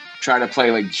and try to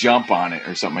play Jump on it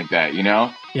or something like that?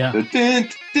 Yeah. The dun,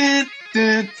 dun,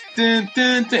 dun, dun,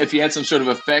 dun, dun. If you had some sort of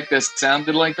effect that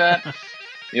sounded like that,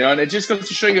 and it just goes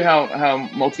to show you how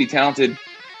multi-talented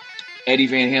Eddie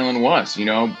Van Halen was.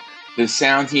 The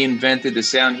sound he invented, the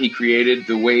sound he created,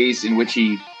 the ways in which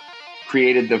he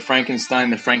created the Frankenstein,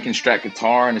 the Frankenstrat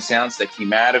guitar, and the sounds that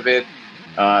came out of it,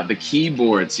 the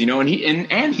keyboards,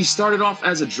 and he started off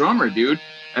as a drummer, dude.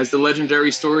 As the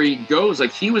legendary story goes,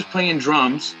 he was playing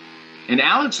drums, and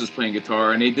Alex was playing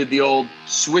guitar, and they did the old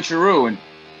switcheroo.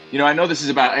 And I know this is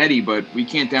about Eddie, but we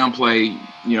can't downplay,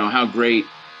 how great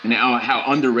and how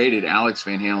underrated Alex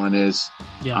Van Halen is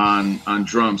on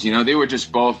drums. They were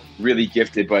just both really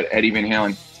gifted, but Eddie Van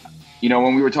Halen,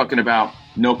 when we were talking about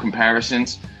no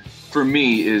comparisons, for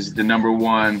me is the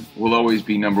will always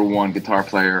be number one guitar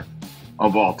player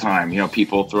of all time.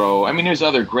 People there's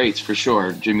other greats for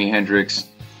sure. Jimi Hendrix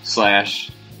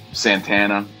 /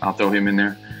 Santana. I'll throw him in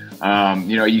there.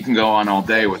 You can go on all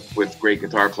day with great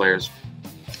guitar players.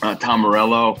 Tom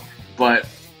Morello, but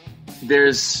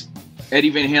there's Eddie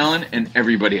Van Halen and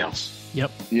everybody else.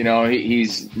 Yep.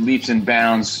 He's leaps and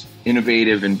bounds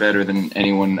innovative and better than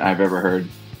anyone I've ever heard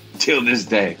till this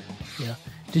day. Yeah.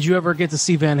 Did you ever get to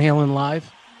see Van Halen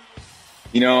live?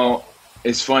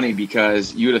 It's funny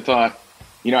because you would have thought,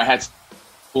 I had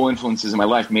cool influences in my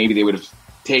life. Maybe they would have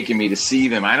taken me to see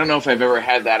them. I don't know if I've ever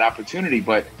had that opportunity,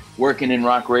 but working in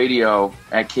rock radio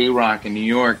at K-Rock in New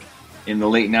York in the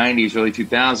late 90s, early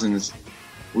 2000s,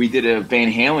 we did a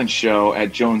Van Halen show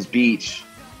at Jones Beach,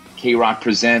 K-Rock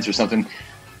Presents or something,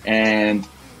 and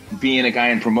being a guy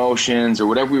in promotions or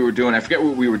whatever we were doing, I forget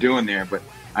what we were doing there, but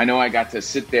I know I got to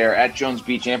sit there at Jones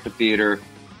Beach Amphitheater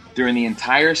during the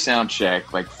entire sound check,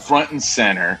 front and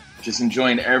center, just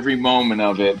enjoying every moment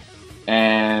of it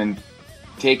and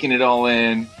taking it all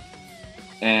in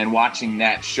and watching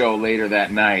that show later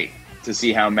that night to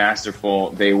see how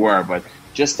masterful they were. But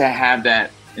just to have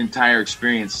that entire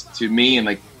experience, to me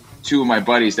and two of my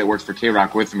buddies that worked for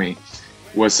K-Rock with me,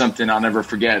 was something I'll never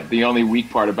forget. The only weak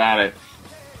part about it,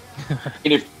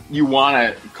 and if you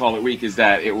want to call it weak, is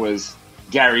that it was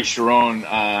Gary Sharon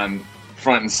on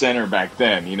front and center back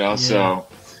then, Yeah. So,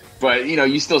 but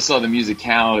you still saw the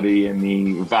musicality and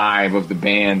the vibe of the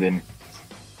band, and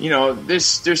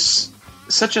there's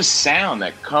such a sound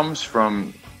that comes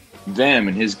from them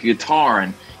and his guitar,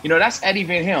 and that's Eddie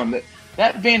Van Halen.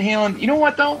 That Van Halen, you know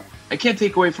what though? I can't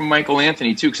take away from Michael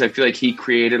Anthony too, because I feel like he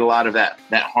created a lot of that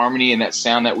harmony and that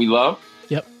sound that we love.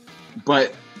 Yep.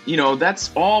 But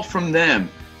that's all from them,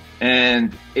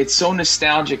 and it's so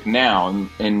nostalgic now,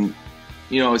 and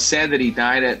it's sad that he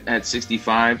died at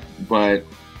 65, but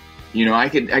I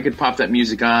could pop that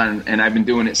music on, and I've been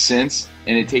doing it since,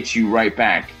 and it takes you right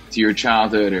back to your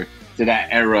childhood or to that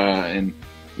era, and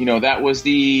that was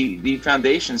the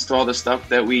foundations to all the stuff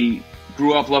that we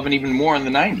grew up loving even more in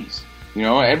the 90s.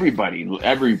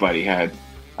 Everybody had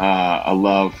a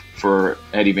love for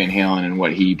Eddie Van Halen and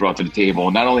what he brought to the table.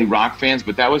 Not only rock fans,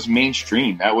 but that was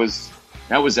mainstream. That was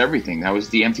everything. That was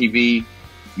the MTV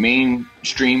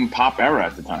mainstream pop era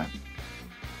at the time.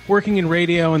 working in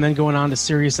radio and then going on to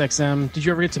SiriusXM, did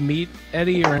you ever get to meet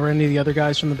Eddie or any of the other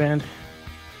guys from the band?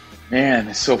 Man,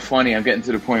 it's so funny. I'm getting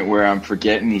to the point where I'm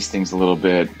forgetting these things a little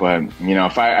bit. But, you know,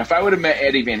 if I would have met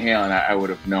Eddie Van Halen, I would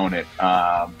have known it.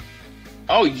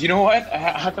 Oh, you know what?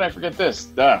 How could I forget this?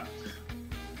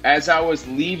 As I was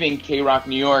leaving K-Rock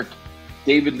New York,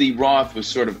 David Lee Roth was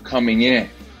sort of coming in,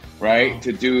 right,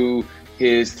 to do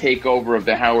his takeover of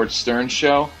the Howard Stern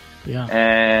show. Yeah.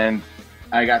 And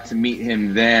I got to meet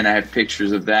him then. I have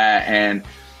pictures of that. And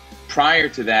prior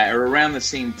to that, or around the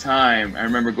same time, I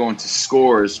remember going to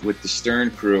Scores with the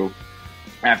Stern crew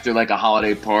after like a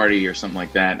holiday party or something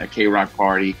like that, a K-Rock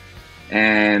party.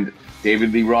 And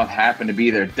David Lee Roth happened to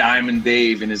be there, Diamond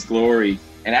Dave in his glory,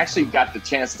 and actually got the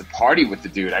chance to party with the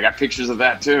dude. I got pictures of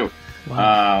that too.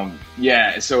 Wow.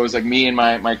 Yeah, so it was like me and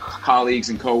my colleagues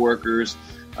and coworkers,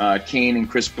 Kane and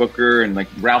Chris Booker, and like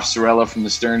Ralph Sorella from the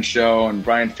Stern Show, and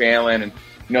Brian Fallon, and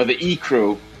you know the E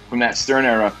crew from that Stern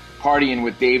era, partying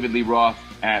with David Lee Roth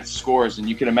at Scores. And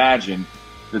you can imagine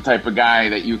the type of guy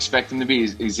that you expect him to be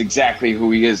is exactly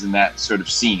who he is in that sort of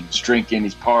scene. He's drinking,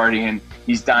 he's partying,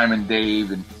 he's Diamond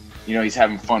Dave, and you know he's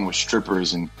having fun with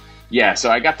strippers. And yeah, so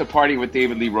I got to party with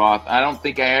David Lee Roth. I don't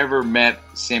think I ever met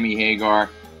Sammy Hagar.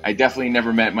 I definitely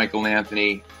never met Michael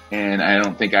Anthony, and I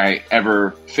don't think I ever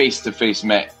face-to-face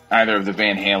met either of the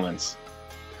Van Halens.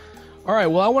 All right,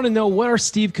 well, I want to know, what are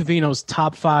Steve Covino's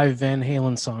top 5 Van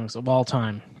Halen songs of all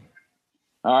time?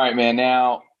 All right, man.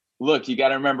 Now, look, you got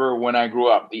to remember when I grew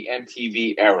up, the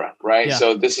MTV era, right? Yeah.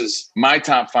 So this is my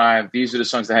top 5. These are the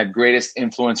songs that had greatest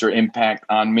influence or impact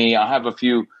on me. I'll have a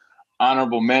few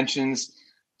honorable mentions.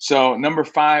 So number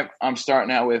 5, I'm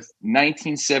starting out with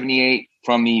 1978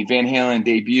 from the Van Halen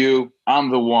debut, I'm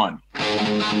the One.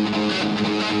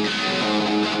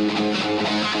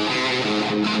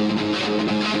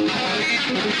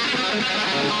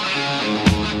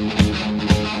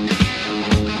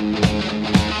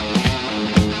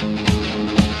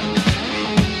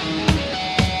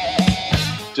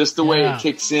 Just the way it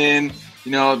kicks in,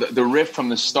 you know, the riff from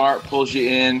the start pulls you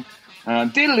in.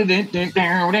 That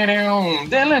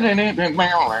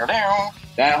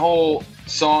whole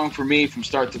song for me from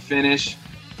start to finish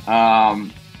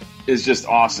is just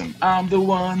awesome. I'm the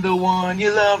one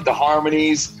you love. The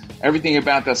harmonies, everything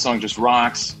about that song just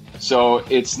rocks. So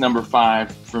it's number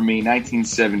 5 for me,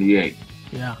 1978.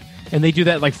 Yeah, and they do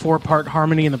that like 4-part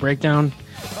harmony in the breakdown.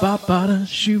 Ba-ba-da,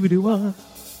 shoo-ba-doo-wah.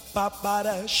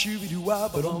 Ba-ba-da, shoo-ba-doo-wah,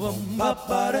 ba-dum,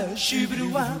 ba-ba-da,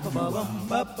 shoo-ba-doo-wah, ba-bum,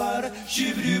 ba-ba-da,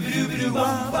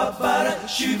 shoo-ba-doo-ba-doo-ba-doo-wah, ba-ba-da,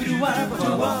 shoo-ba-doo-wah,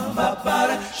 ba-bum,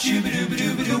 ba-ba-da,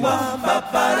 shoo-ba-doo-ba-doo-ba-doo-wah,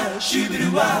 ba-ba-da,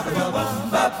 shoo-ba-doo-wah, ba-bum,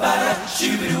 ba-ba-da,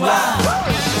 shoo-ba-doo-wah.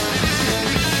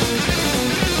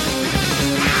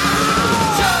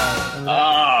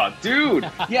 Oh,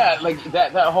 dude. Yeah, like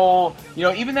that whole, you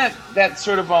know, even that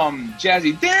sort of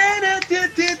jazzy,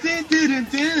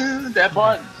 that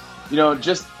part, you know,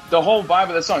 just the whole vibe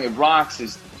of the song, it rocks.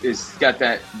 Is got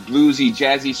that bluesy,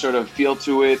 jazzy sort of feel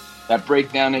to it. That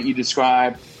breakdown that you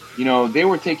described, you know, they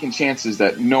were taking chances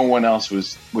that no one else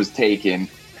was taking,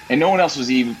 and no one else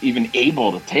was even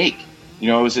able to take. You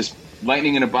know, it was just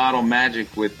lightning in a bottle magic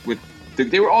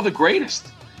they were all the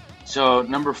greatest. So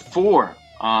number 4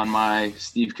 on my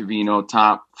Steve Covino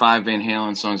top 5 Van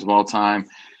Halen songs of all time.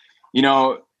 You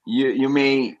know, you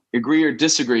may agree or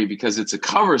disagree because it's a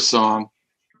cover song,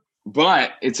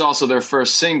 but it's also their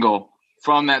first single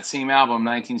from that same album,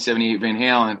 1978 Van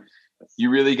Halen,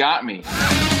 You Really Got Me.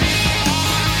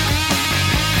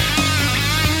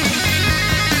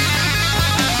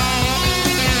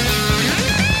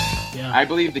 Yeah. I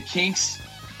believe the Kinks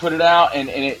put it out, and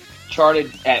it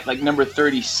charted at like number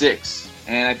 36.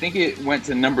 And I think it went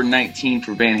to number 19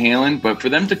 for Van Halen. But for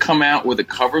them to come out with a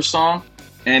cover song,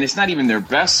 and it's not even their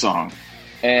best song,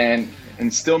 and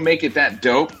still make it that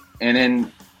dope, and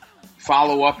then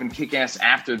follow up and kick ass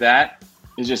after that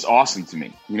is just awesome to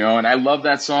me, you know. And I love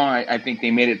that song. I think they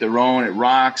made it their own. It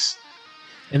rocks.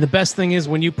 And the best thing is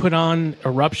when you put on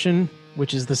Eruption,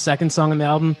 which is the second song on the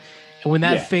album, and when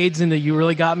that fades into You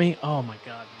Really Got Me, oh my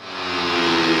God.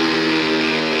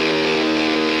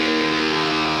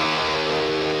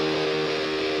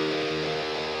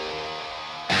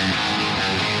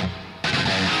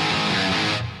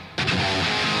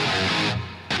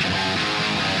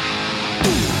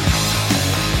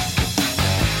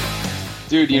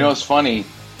 Dude, you know, it's funny.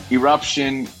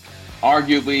 Eruption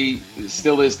arguably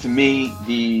still is to me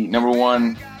the number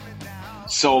 1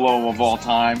 solo of all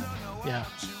time. Yeah.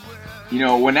 You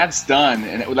know, when that's done,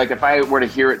 and like if I were to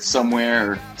hear it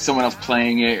somewhere or someone else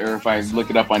playing it, or if I look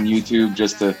it up on YouTube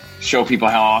just to show people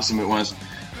how awesome it was,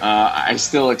 I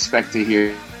still expect to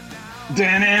hear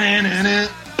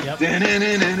Yep.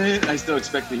 I still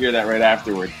expect to hear that right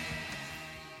afterward.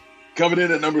 Coming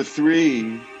in at number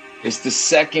 3, it's the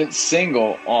second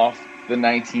single off the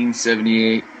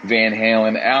 1978 Van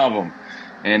Halen album,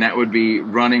 and that would be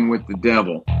Running with the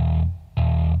Devil.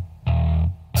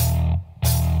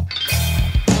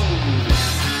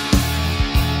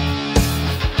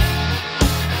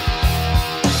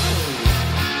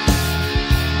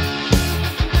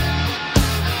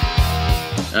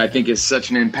 I think it's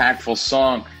such an impactful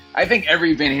song. I think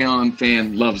every Van Halen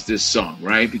fan loves this song,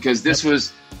 right? Because this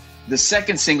was the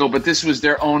second single, but this was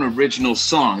their own original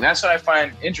song. That's what I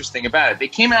find interesting about it. They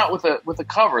came out with a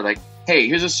cover, like, hey,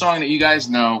 here's a song that you guys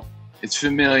know. It's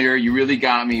familiar. You really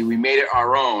got me. We made it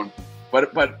our own.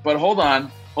 But hold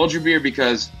on. Hold your beer,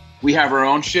 because we have our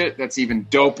own shit that's even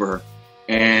doper.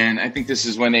 And I think this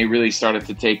is when they really started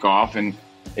to take off. And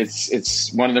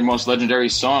it's one of their most legendary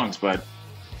songs. But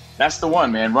that's the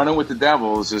one, man. Running with the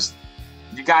Devil is just,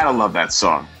 you got to love that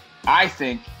song. I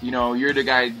think, you're the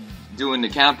guy doing the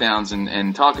countdowns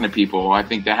and talking to people. I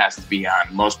think that has to be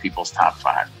on most people's top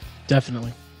 5.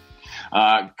 Definitely.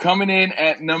 Coming in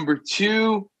at number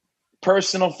 2,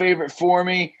 personal favorite for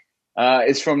me,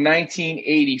 is from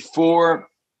 1984.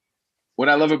 What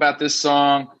I love about this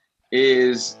song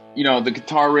is, the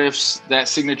guitar riffs, that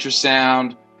signature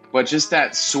sound, but just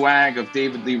that swag of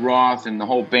David Lee Roth and the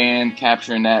whole band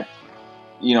capturing that,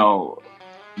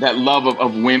 that love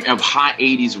of women, of hot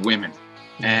 80s women.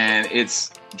 And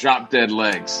it's Drop Dead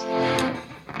Legs.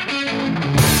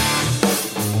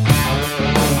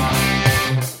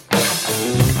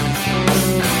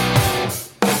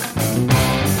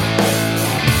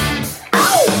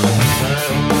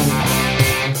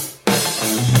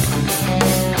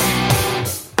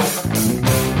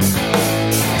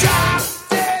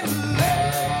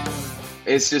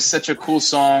 It's just such a cool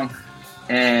song.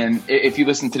 And if you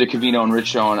listen to the Covino and Rich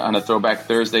show on a Throwback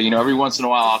Thursday, every once in a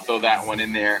while I'll throw that one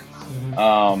in there.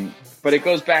 Mm-hmm. But it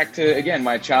goes back to, again,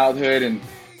 my childhood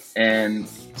and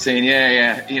saying,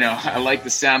 yeah, I like the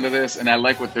sound of this and I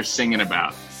like what they're singing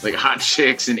about. Like hot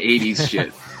chicks and 80s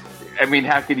shit. I mean,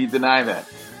 how could you deny that?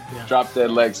 Yeah. Drop Dead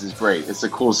Legs is great. It's a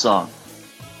cool song.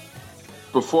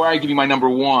 Before I give you my number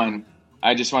 1,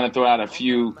 I just want to throw out a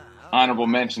few honorable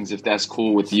mentions, if that's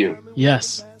cool with you.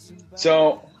 Yes.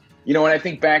 So, when I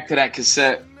think back to that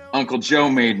cassette Uncle Joe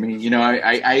made me,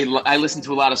 I listen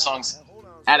to a lot of songs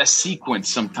out of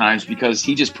sequence sometimes because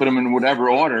he just put them in whatever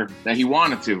order that he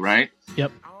wanted to, right?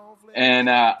 Yep. And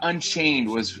Unchained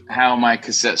was how my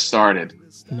cassette started.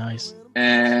 Nice.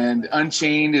 And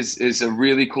Unchained is a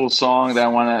really cool song that I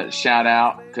want to shout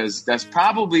out because that's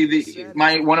probably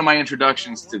one of my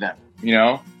introductions to them,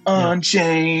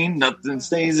 Unchained, nothing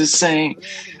stays the same.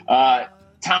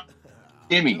 Tom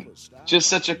Jimmy, just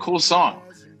such a cool song.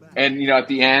 And, at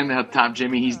the end, Tom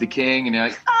Jimmy, he's the king. And you're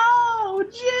like, oh,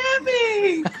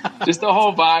 Jimmy. Just the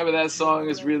whole vibe of that song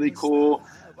is really cool.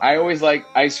 I always like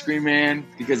Ice Cream Man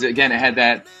because, again, it had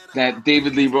that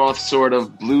David Lee Roth sort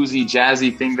of bluesy,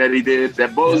 jazzy thing that he did.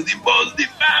 That bozzy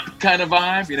bop kind of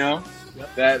vibe,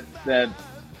 Yep. That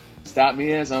Stop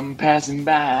Me As I'm Passing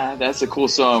By. That's a cool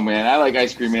song, man. I like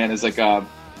Ice Cream Man. It's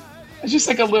just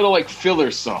like a little like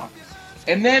filler song.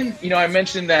 And then, I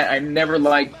mentioned that I never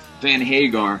liked Van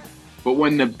Hagar, but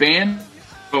when the band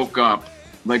broke up,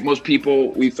 like most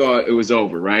people, we thought it was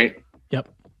over, right? Yep.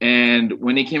 And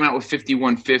when they came out with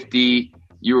 5150,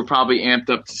 you were probably amped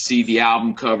up to see the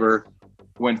album cover.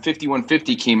 When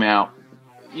 5150 came out,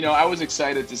 I was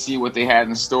excited to see what they had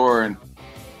in store. And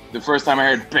the first time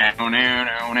I heard,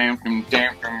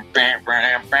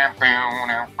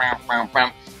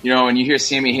 and you hear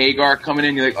Sammy Hagar coming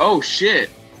in, you're like, oh shit,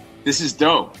 this is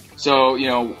dope. So,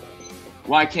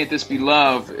 Why Can't This Be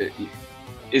Love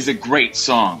is a great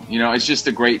song. It's just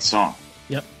a great song.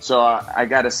 Yep. So I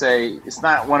got to say, it's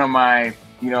not one of my,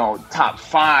 top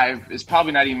 5. It's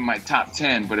probably not even my top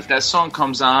 10. But if that song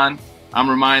comes on, I'm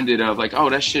reminded of like, oh,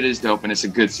 that shit is dope. And it's a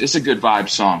good vibe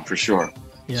song for sure.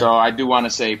 Yeah. So I do want to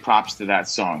say props to that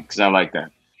song because I like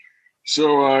that.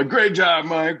 So great job,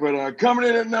 Mike. But coming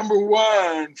in at number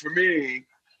 1 for me,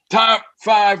 top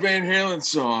 5 Van Halen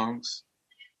songs.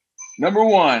 Number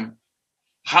 1,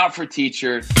 Hot for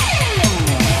Teacher.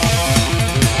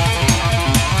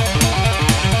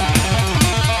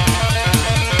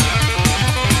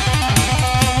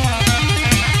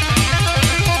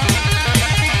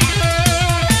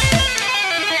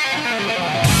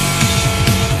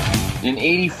 In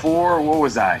 84, what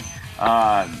was I?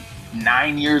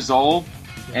 9 years old.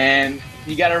 And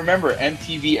you got to remember,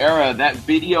 MTV era, that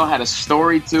video had a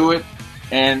story to it.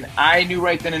 And I knew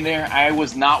right then and there I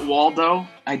was not Waldo.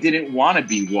 I didn't want to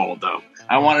be Waldo.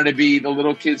 I wanted to be the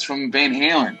little kids from Van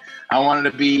Halen. I wanted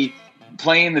to be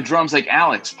playing the drums like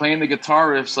Alex, playing the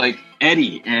guitar riffs like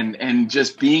Eddie, and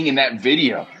just being in that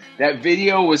video. That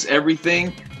video was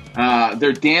everything.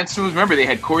 Their dance moves, remember, they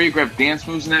had choreographed dance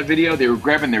moves in that video. They were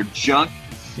grabbing their junk.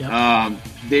 Yep.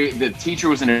 The teacher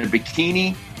was in a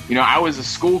bikini. You know, I was a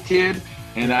school kid,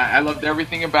 and I loved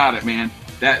everything about it, man.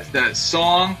 That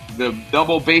song, the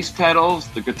double bass pedals,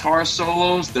 the guitar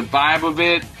solos, the vibe of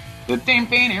it, the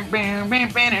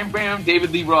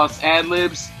David Lee Roth's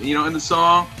ad-libs, you know, in the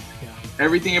song. Yeah.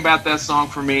 Everything about that song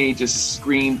for me just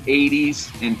screamed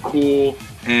 80s and cool,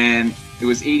 and it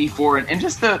was 84, and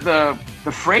just the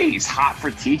phrase, hot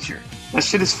for teacher. That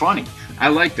shit is funny. I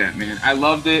like that, man. I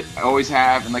loved it. I always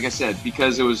have. And like I said,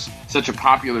 because it was such a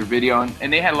popular video,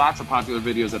 and they had lots of popular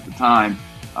videos at the time,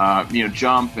 you know,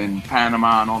 Jump and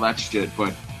Panama and all that shit.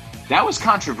 But that was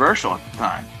controversial at the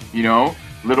time. You know,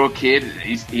 little kid,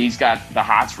 he's got the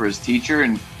hots for his teacher,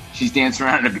 and she's dancing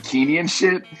around in a bikini and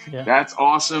shit. Yeah. That's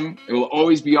awesome. It will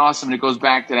always be awesome. And it goes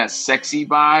back to that sexy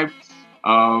vibe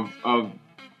of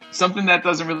something that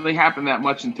doesn't really happen that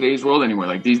much in today's world anymore.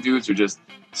 Like, these dudes are just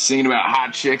singing about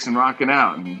hot chicks and rocking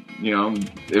out. And, you know,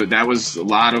 that was a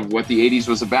lot of what the 80s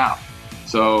was about.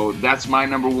 So that's my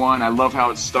number one. I love how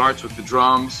it starts with the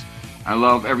drums. I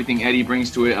love everything Eddie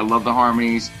brings to it. I love the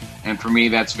harmonies. And for me,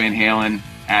 that's Van Halen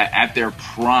at their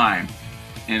prime.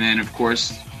 And then, of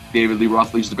course, David Lee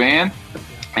Roth leads the band.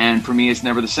 And for me, it's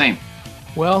never the same.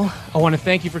 Well, I want to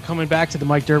thank you for coming back to the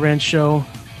Mike Durband Show.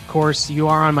 Of course, you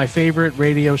are on my favorite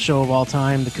radio show of all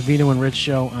time, the Covino and Rich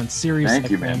Show on SiriusXM. Thank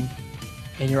you, man.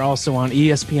 And you're also on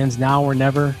ESPN's Now or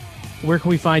Never. Where can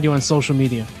we find you on social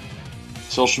media?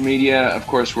 Social media, of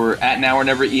course, we're at Now or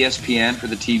Never ESPN for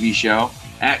the TV show,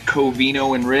 at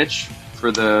Covino and Rich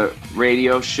for the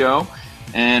radio show,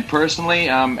 and personally,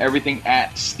 everything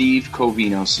at Steve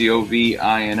Covino,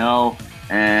 Covino.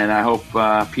 And I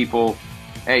hope people,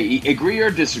 hey, agree or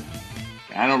disagree.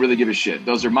 I don't really give a shit.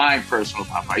 Those are my personal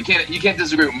top five. You can't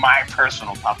disagree with my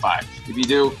personal top five. If you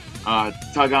do,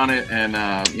 tug on it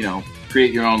and you know,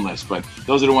 create your own list. But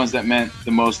those are the ones that meant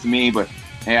the most to me. But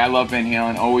hey, I love Van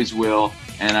Halen, always will,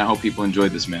 and I hope people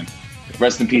enjoyed this, man.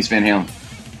 Rest in peace, Van Halen.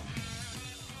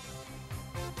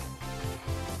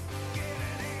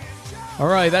 All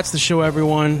right, that's the show,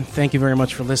 everyone. Thank you very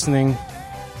much for listening.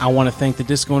 I want to thank the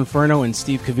Disco Inferno and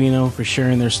Steve Covino for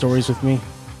sharing their stories with me.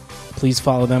 Please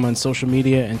follow them on social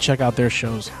media and check out their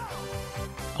shows.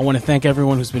 I want to thank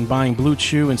everyone who's been buying Blue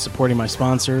Chew and supporting my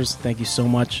sponsors. Thank you so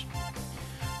much.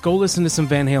 Go listen to some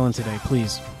Van Halen today,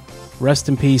 please. Rest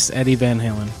in peace, Eddie Van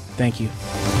Halen. Thank you.